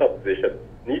and the opposition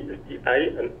need to see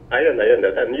eye and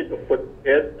that, and need to put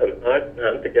head and heart and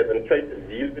hand together and try to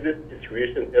deal with this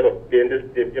situation instead of playing this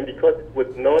game, because it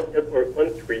would not help our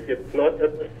country, it would not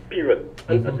help the spirit,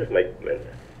 and that is my comment.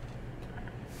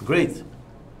 Great.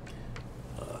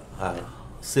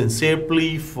 Sincere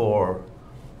plea for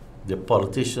the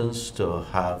politicians to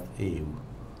have a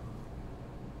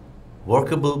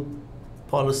workable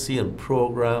policy and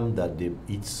program that they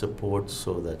each support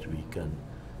so that we can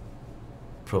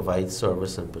provide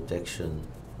service and protection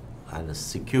and a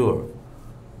secure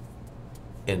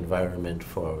environment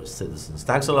for our citizens.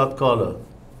 Thanks a lot, caller.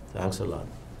 Thanks a lot.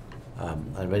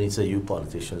 And when you say you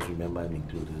politicians, remember I'm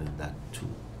included in that too.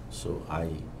 So I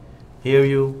hear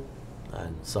you,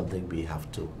 and something we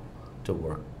have to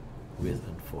work with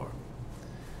and for.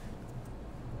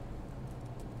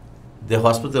 The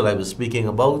hospital I was speaking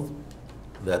about,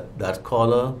 that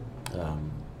caller,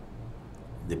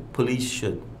 the police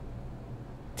should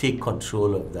take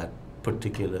control of that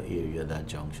particular area, that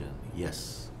junction.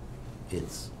 Yes,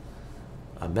 it's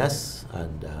a mess,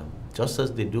 and just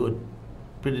as they do a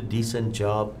pretty decent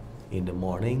job in the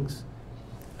mornings,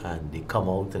 and they come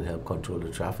out and help control the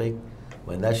traffic,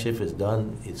 when that shift is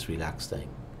done, it's relaxed time.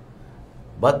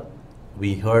 But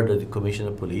we heard that the Commissioner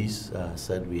of Police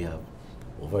said we have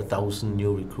over 1,000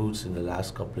 new recruits in the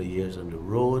last couple of years on the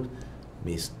road.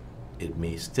 It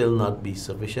may still not be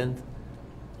sufficient.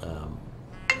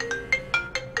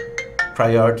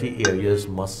 Priority areas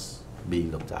must be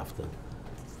looked after.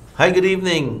 Hi, good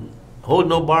evening. Hold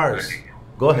no bars.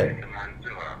 Go ahead.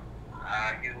 Manzoor,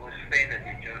 you were saying that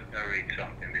you just read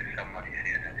something that somebody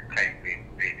said that the crime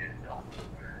rate is down.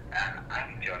 And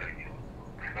I'm telling you,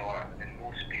 for the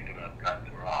most people that got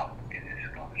robbed in this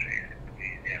country,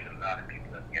 there's a lot of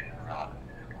people that get robbed in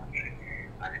this country.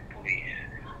 And the police,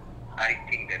 I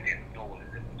think that they know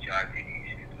that the majority of these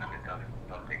people have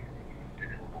nothing to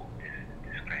do about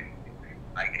this crime.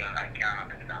 I can't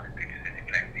understand it because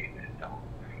the crime rate is down.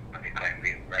 And the crime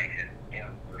rate rises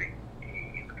every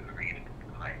day you can read about the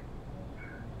crime.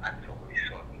 And so we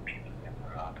saw people get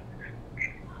robbed in this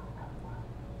country.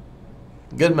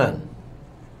 Good man.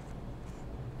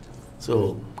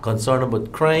 So, concern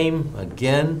about crime,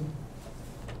 again,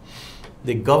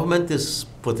 the government is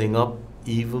putting up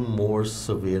even more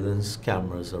surveillance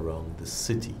cameras around the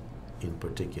city in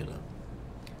particular.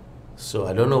 So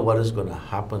I don't know what is going to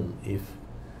happen if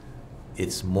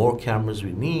it's more cameras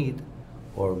we need,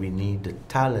 or we need the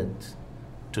talent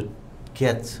to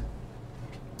get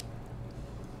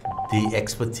the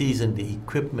expertise and the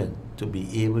equipment to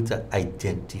be able to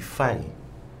identify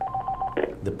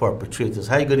the perpetrators.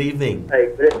 Hi, good evening. Hi,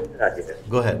 good evening, Nadir.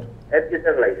 Go ahead. If you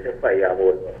have license firearm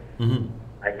owner,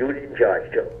 and you in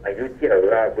charge job, and you see a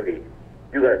robbery,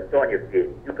 you got to turn your face.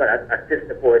 You cannot assist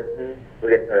the person who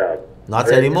gets robbed.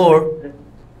 Not anymore.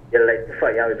 Your license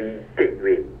firearm will be taken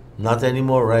away. Not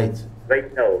anymore, right?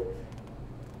 Right now.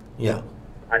 Yeah.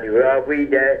 And the robbery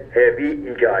there heavy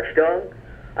in Georgetown,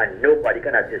 and nobody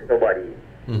can assist nobody.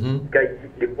 Because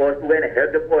the person when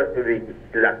help the person will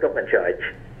be locked up and charged.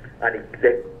 And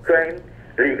the crime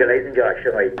legalized in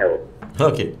Georgetown right now.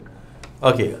 Okay.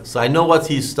 Okay, so I know what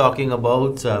he's talking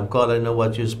about. Carl, I know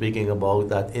what you're speaking about.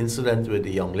 That incident with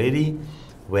the young lady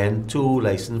when two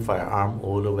licensed firearm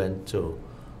holder went to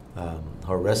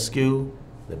her rescue.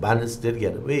 The bandits did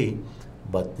get away,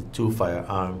 but the two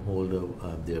firearm holder,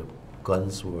 their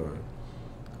guns were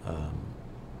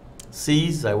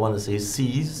seized. I want to say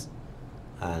seized,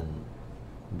 and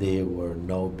they were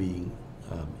now being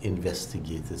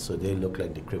investigated. So they look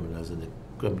like the criminals, and the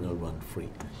criminal run free.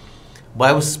 But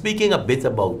I was speaking a bit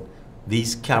about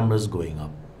these cameras going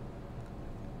up.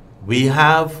 We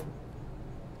have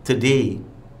today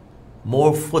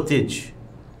more footage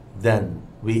than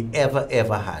we ever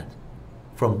had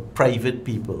from private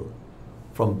people,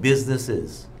 from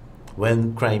businesses,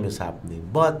 when crime is happening.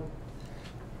 But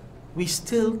we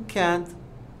still can't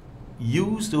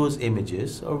use those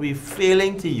images, or we're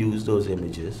failing to use those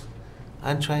images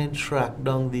and try and track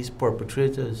down these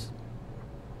perpetrators.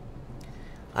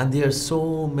 And there are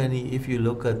so many. If you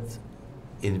look at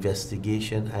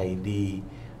investigation ID,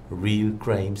 real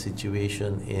crime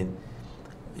situation,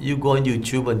 you go on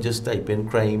YouTube and just type in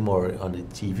crime, or on the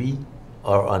TV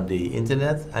or on the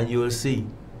internet, and you will see,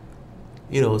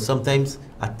 you know, sometimes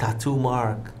a tattoo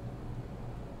mark.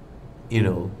 You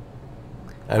know,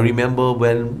 I remember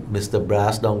when Mr.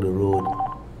 Brass down the road,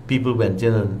 people went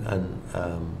in and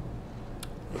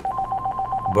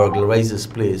burglarized his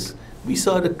place. We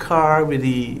saw the car with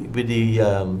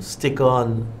the sticker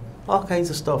on, all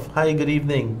kinds of stuff. Hi, good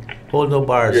evening. Hold no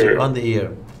bars. Yeah. You're on the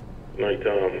air. Like,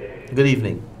 Good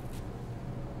evening.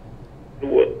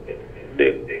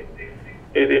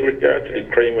 In regard to the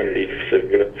crime and the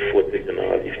surveillance footage and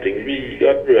all these things, we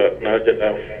got to acknowledge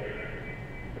that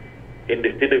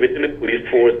within the police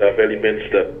force there are elements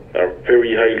that are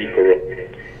very highly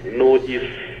corrupt. Know these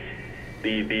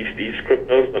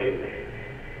criminals and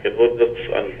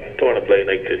and turn a blind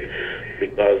eye to,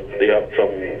 because they have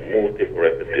some motive or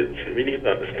evidence. We need to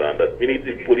understand that. We need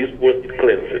the police force to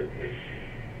cleanse it.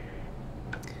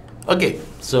 Okay,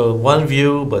 so one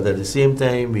view, but at the same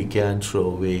time, we can't throw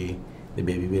away the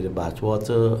baby with the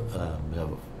bathwater. We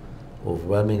have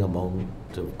overwhelming amount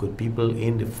of good people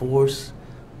in the force.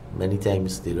 Many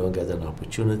times they don't get an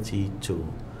opportunity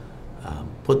to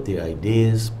put their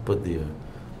ideas, put their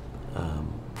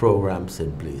programs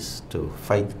in place to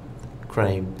fight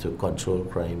crime, to control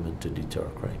crime, and to deter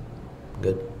crime.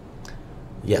 Good?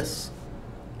 Yes.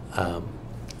 A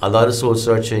lot of soul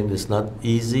searching is not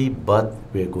easy, but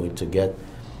we're going to get,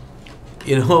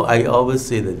 you know, I always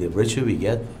say that the richer we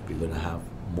get, we're going to have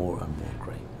more and more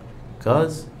crime.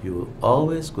 Because you're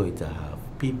always going to have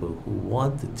people who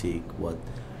want to take what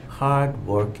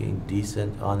hard-working,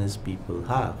 decent, honest people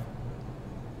have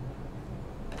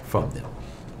from them.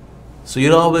 So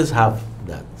you'll always have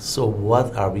that. So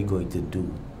what are we going to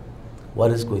do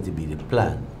what is going to be the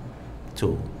plan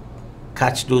to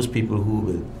catch those people who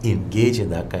will engage in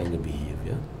that kind of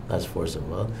behavior. That's first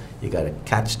of all. You got to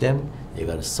catch them, you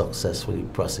got to successfully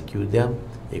prosecute them,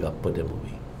 you got to put them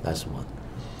away. That's one.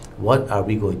 What are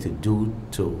we going to do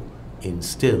to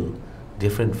instill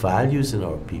different values in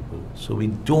our people so we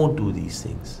don't do these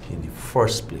things in the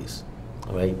first place?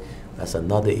 All right? That's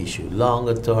another issue.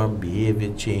 Longer term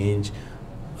behavior change,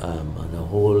 and a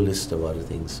whole list of other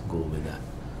things go with that.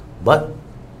 But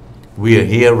we are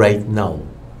here right now,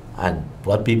 and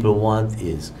what people want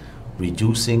is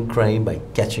reducing crime by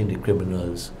catching the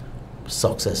criminals,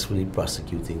 successfully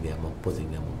prosecuting them or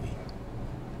putting them away.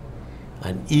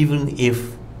 And even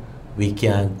if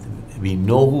we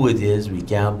know who it is, we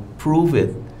can't prove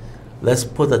it, let's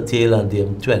put a tail on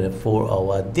them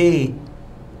 24-hour a day.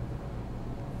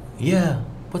 Yeah,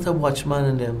 put a watchman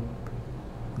on them.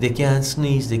 They can't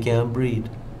sneeze, they can't breathe,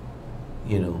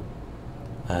 you know.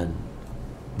 And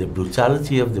the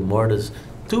brutality of the murders.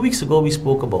 2 weeks ago we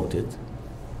spoke about it.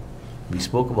 We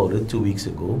spoke about it 2 weeks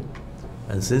ago.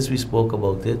 And since we spoke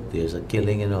about it, there's a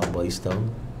killing in our Boys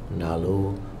Town,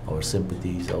 Nalo, our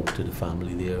sympathies out to the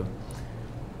family there.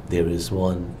 There is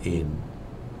one in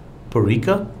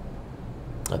Parika,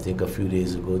 I think a few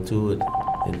days ago too,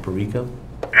 in Parika.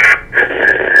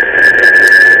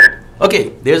 Okay,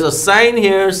 there's a sign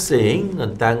here saying,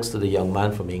 and thanks to the young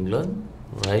man from England,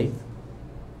 right?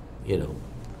 You know,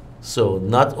 so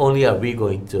not only are we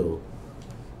going to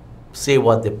say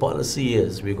what the policy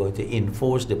is, we're going to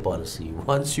enforce the policy.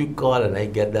 Once you call and I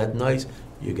get that noise,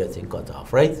 you're getting cut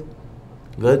off, right?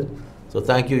 Good. So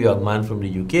thank you, young man from the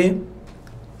UK.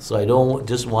 So I don't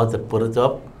just want to put it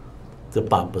up to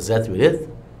pamperzette with it,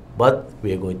 but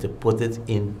we are going to put it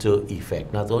into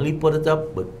effect. Not only put it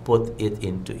up, but put it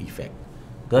into effect.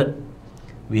 Good?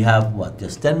 We have, what,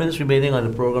 just 10 minutes remaining on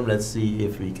the program. Let's see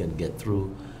if we can get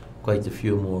through quite a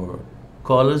few more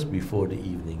callers before the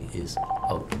evening is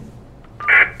out.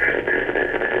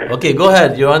 Okay, go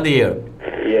ahead. You're on the air.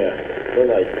 Yeah, good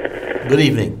night. Good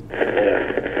evening.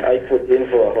 Yeah, I put in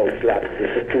for a house lot. This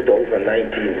is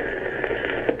 2019.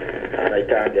 And I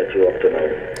can't get you up to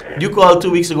now. You called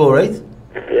 2 weeks ago, right?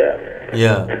 Yeah.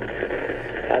 Yeah.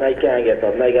 And I can't get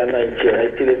up. I got 9 children.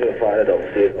 I still live with my father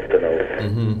downstairs up to now.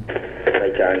 I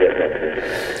can't get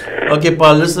up. Okay,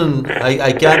 Paul, listen,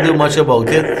 I can't do much about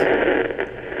it.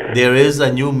 There is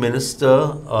a new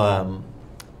minister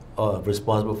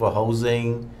responsible for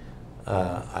housing,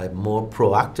 a more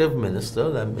proactive minister.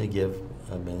 Let me give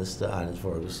Minister Anne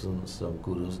Ferguson some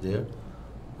kudos there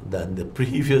than the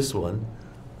previous one.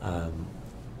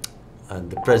 And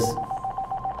the president.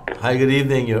 Hi, good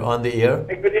evening. You're on the air.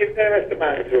 Good evening, Mr.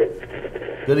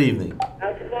 Manzoor. Good evening.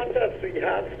 As much as we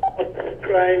have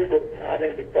crime going on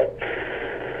in the country,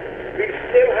 we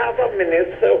still have a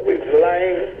minister who is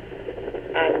lying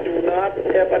and do not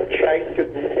ever try to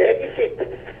do anything.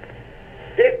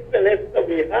 This minister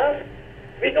we have,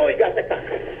 we know he got a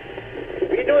cackle.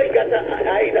 We know he got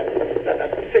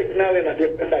a signal in a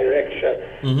different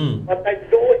direction. But I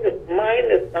know his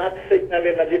mind is not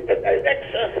signaling in a different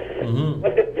direction.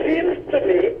 But it seems to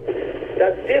me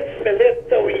that this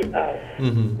minister we have,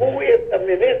 who is a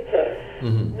minister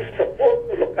who's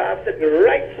supposed to look after the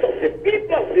rights of the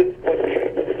people of this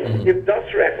country, is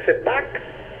just resting back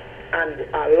and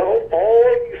allow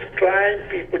all these crime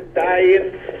people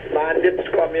dying, bandits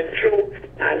coming through,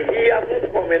 and he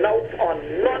hasn't coming out on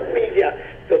non-media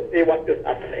to say what is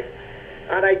happening.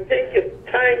 And I think it's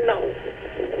time now.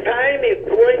 Time is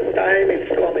going, time is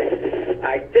coming.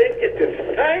 I think it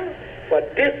is time for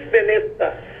this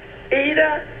minister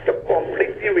either to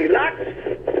completely relax,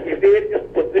 evade his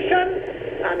position,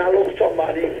 and allow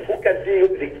somebody who can deal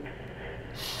with it.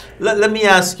 Let me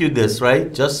ask you this,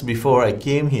 right? Just before I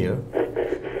came here,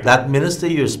 that minister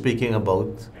you're speaking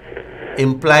about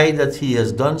implied that he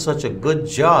has done such a good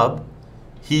job,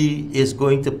 he is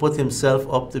going to put himself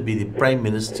up to be the prime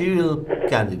ministerial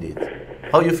candidate.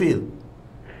 How you feel?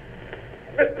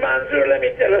 Mr. Manzoor, let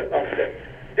me tell you something.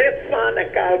 This man I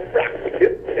call Brack.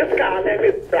 His car name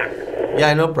is Brack. Yeah,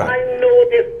 I know Brack. I know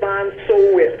this man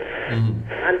so well.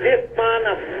 And this man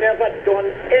has never done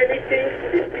anything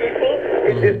to the people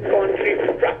in this country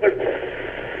properly.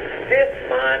 This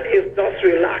man is just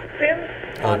relaxing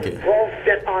on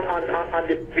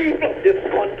the people of this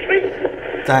country.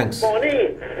 Thanks.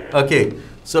 Money. Okay,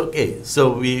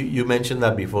 so you mentioned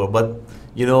that before, but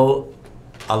you know,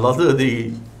 a lot of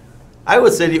I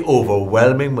would say the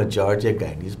overwhelming majority of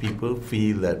Guyanese people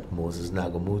feel that Moses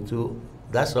Nagamutu,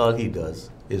 that's all he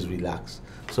does is relax.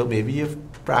 So maybe if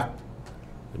Pratt,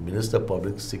 the Minister of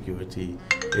Public Security,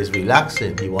 is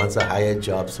relaxing, he wants a higher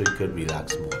job so he could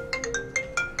relax more.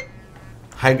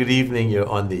 Hi, good evening. You're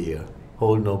on the air.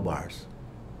 Hold no bars.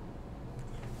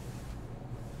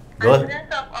 Go ahead.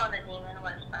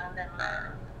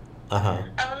 I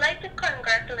would like to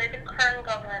congratulate the current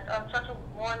government on such a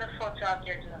wonderful job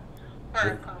they're doing for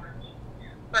our community.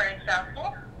 For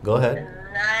example, Go ahead. the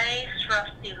nice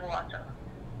rusty water.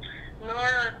 No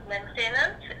road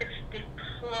maintenance is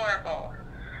deplorable.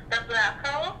 The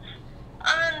blackouts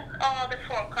and all the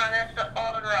four corners that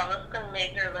all the robbers can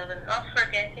make their living, not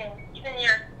forgetting even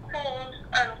your clothes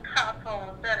and car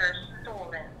phones that are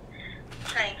stolen.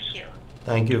 Thank you.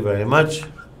 Thank you very much.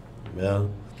 Well,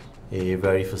 a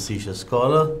very facetious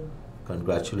caller,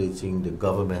 congratulating the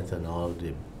government and all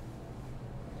the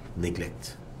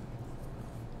neglect.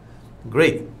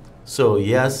 Great. So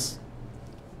yes,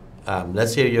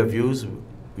 let's hear your views.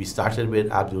 We started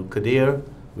with Abdul Qadir.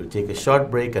 We'll take a short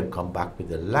break and come back with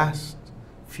the last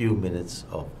few minutes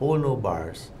of Hold No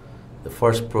Bars, the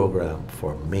first program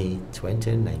for May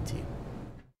 2019.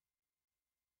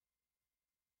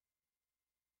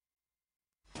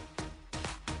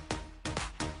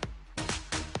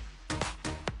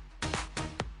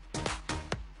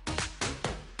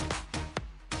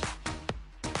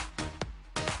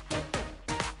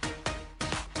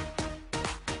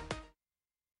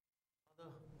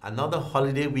 Another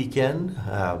holiday weekend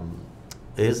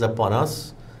is upon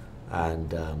us,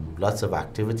 and lots of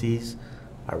activities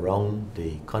around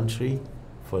the country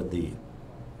for the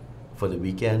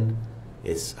weekend.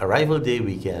 It's Arrival Day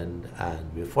weekend,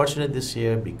 and we're fortunate this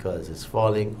year because it's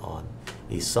falling on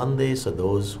a Sunday, so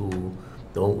those who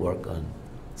don't work on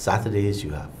Saturdays,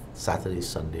 you have Saturday,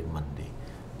 Sunday, Monday.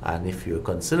 And if you're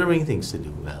considering things to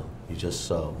do, well, you just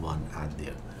saw one ad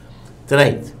there.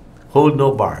 Tonight, Hold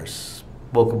No Bars.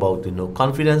 Spoke about the no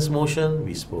confidence motion,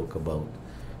 we spoke about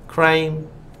crime,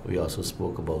 we also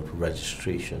spoke about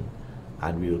registration.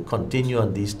 And we will continue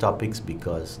on these topics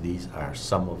because these are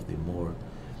some of the more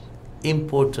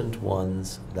important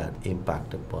ones that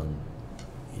impact upon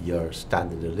your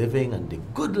standard of living and the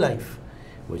good life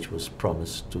which was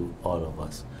promised to all of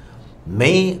us.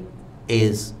 May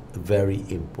is very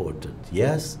important.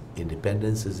 Yes,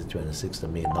 Independence is the 26th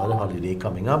of May, another holiday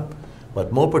coming up,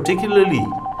 but more particularly,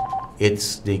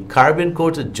 it's the Caribbean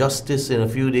Court of Justice in a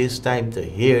few days' time to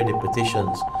hear the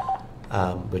petitions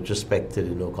with respect to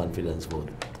the no confidence vote.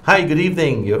 Hi, good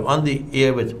evening. You're on the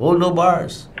air with Hold No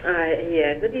Bars.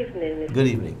 Yeah, good evening, Mr. Good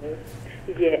evening.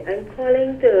 Yeah, I'm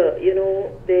calling to,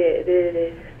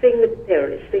 the thing with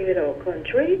terrorists, thing with our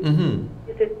country. Mm-hmm.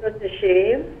 It is such a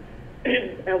shame,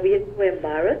 and we are so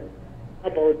embarrassed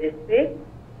about this thing.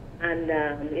 And,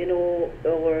 our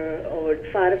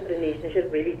father of the nation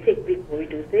should really think before we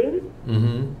do things.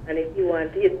 Mm-hmm. And if you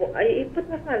want to, it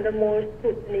puts us under more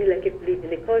scrutiny, like if you live in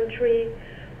the country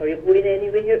or you're going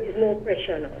anywhere, it's more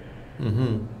pressure on us.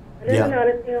 Mm-hmm. And then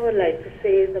another thing I would like to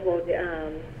say is about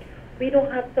we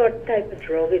don't have certain type of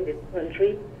drug in this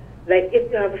country. Like if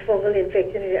you have a fungal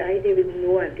infection in the eye, there is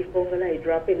no antifungal eye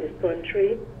drop in this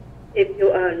country. If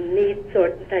you need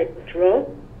certain type of drug,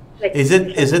 like is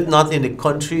it not in the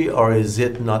country, or is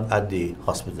it not at the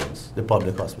hospitals, the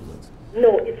public hospitals?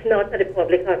 No, it's not at the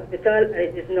public hospital, and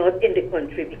it is not in the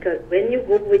country, because when you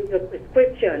go with your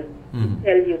prescription, it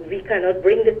tell you we cannot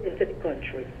bring this into the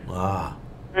country. Ah.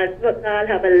 And I'll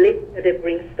have a list that they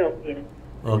bring stuff in.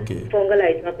 Okay. Fungal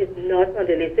eye drop is not on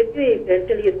the list. If you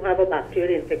eventually have a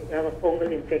bacterial infection, you have a fungal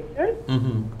infection,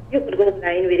 you could go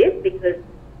blind with it because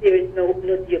there is no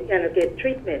you cannot get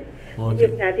treatment. Okay. You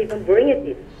can't even bring it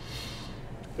in.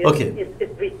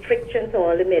 It's restrictions to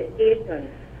all the medications.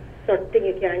 Something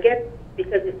you can't get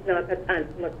because it's not an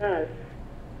antimalarial.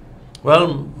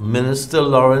 Well, Minister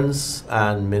Lawrence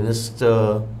and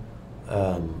Minister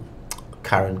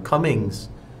Karen Cummings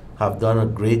have done a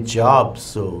great job.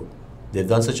 So they've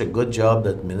done such a good job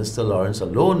that Minister Lawrence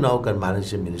alone now can manage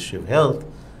the Ministry of Health,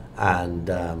 and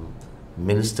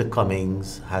Minister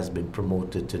Cummings has been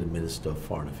promoted to the Minister of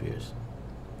Foreign Affairs.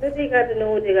 But they got to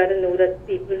know that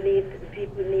people need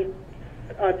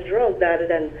other drugs rather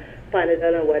than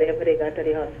Panadol or whatever they got at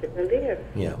the hospital there.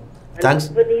 Yeah. And Thanks.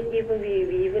 We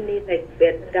even need like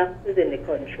better doctors in the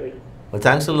country. Well,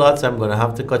 thanks a lot. I'm going to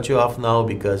have to cut you off now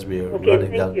because we're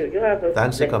running down. Thank you. You have a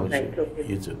Thanks for coming.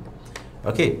 You too.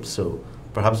 Okay, so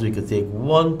perhaps we could take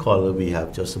one caller. We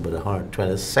have just about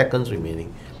 120 seconds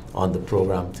remaining on the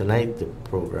program tonight, the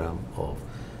program of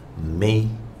May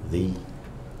the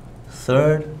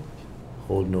 3rd,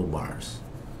 Hold No Bars.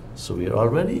 So we're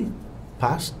already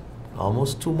past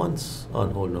almost 2 months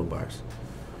on Hold No Bars.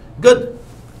 Good.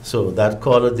 So that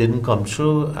caller didn't come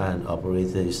through, and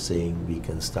operator is saying we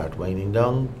can start winding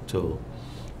down to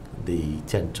the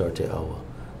 10:30 hour.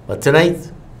 But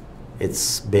tonight,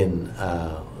 it's been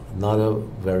Another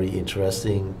very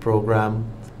interesting program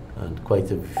and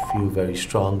quite a few very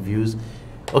strong views.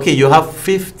 Okay, you have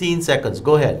 15 seconds.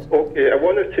 Go ahead. Okay, I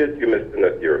want to say to you, Mr.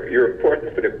 Nadir, you're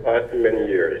reporting for the past many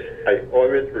years. I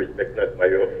always respect that by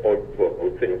your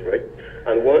outlook things, right?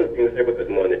 And one thing I would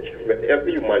admonish, whenever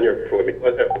you man your program,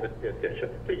 because I always pay attention,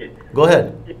 please. Go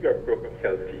ahead. Keep your program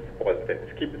healthy, all things.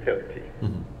 Keep it healthy.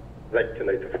 Like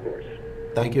tonight, of course.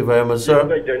 Thank you very much, sir.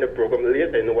 If I join the program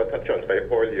late, I know what I've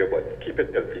transpired earlier, but keep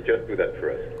it healthy. Just do that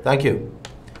for us. Thank you.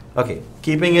 Okay,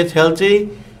 keeping it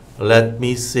healthy. Let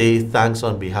me say thanks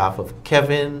on behalf of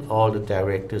Kevin, all the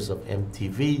directors of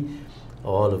MTV,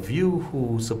 all of you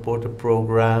who support the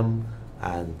program,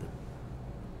 and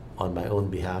on my own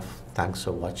behalf, thanks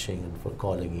for watching and for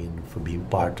calling in, for being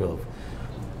part of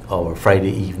our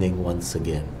Friday evening once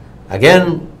again.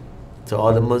 Again, to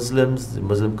all the Muslims, the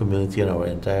Muslim community in our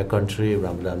entire country,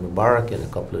 Ramadan Mubarak. In a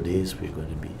couple of days, we're going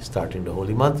to be starting the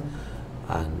holy month,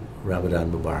 and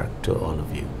Ramadan Mubarak to all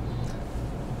of you.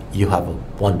 You have a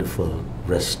wonderful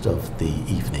rest of the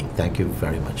evening. Thank you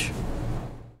very much.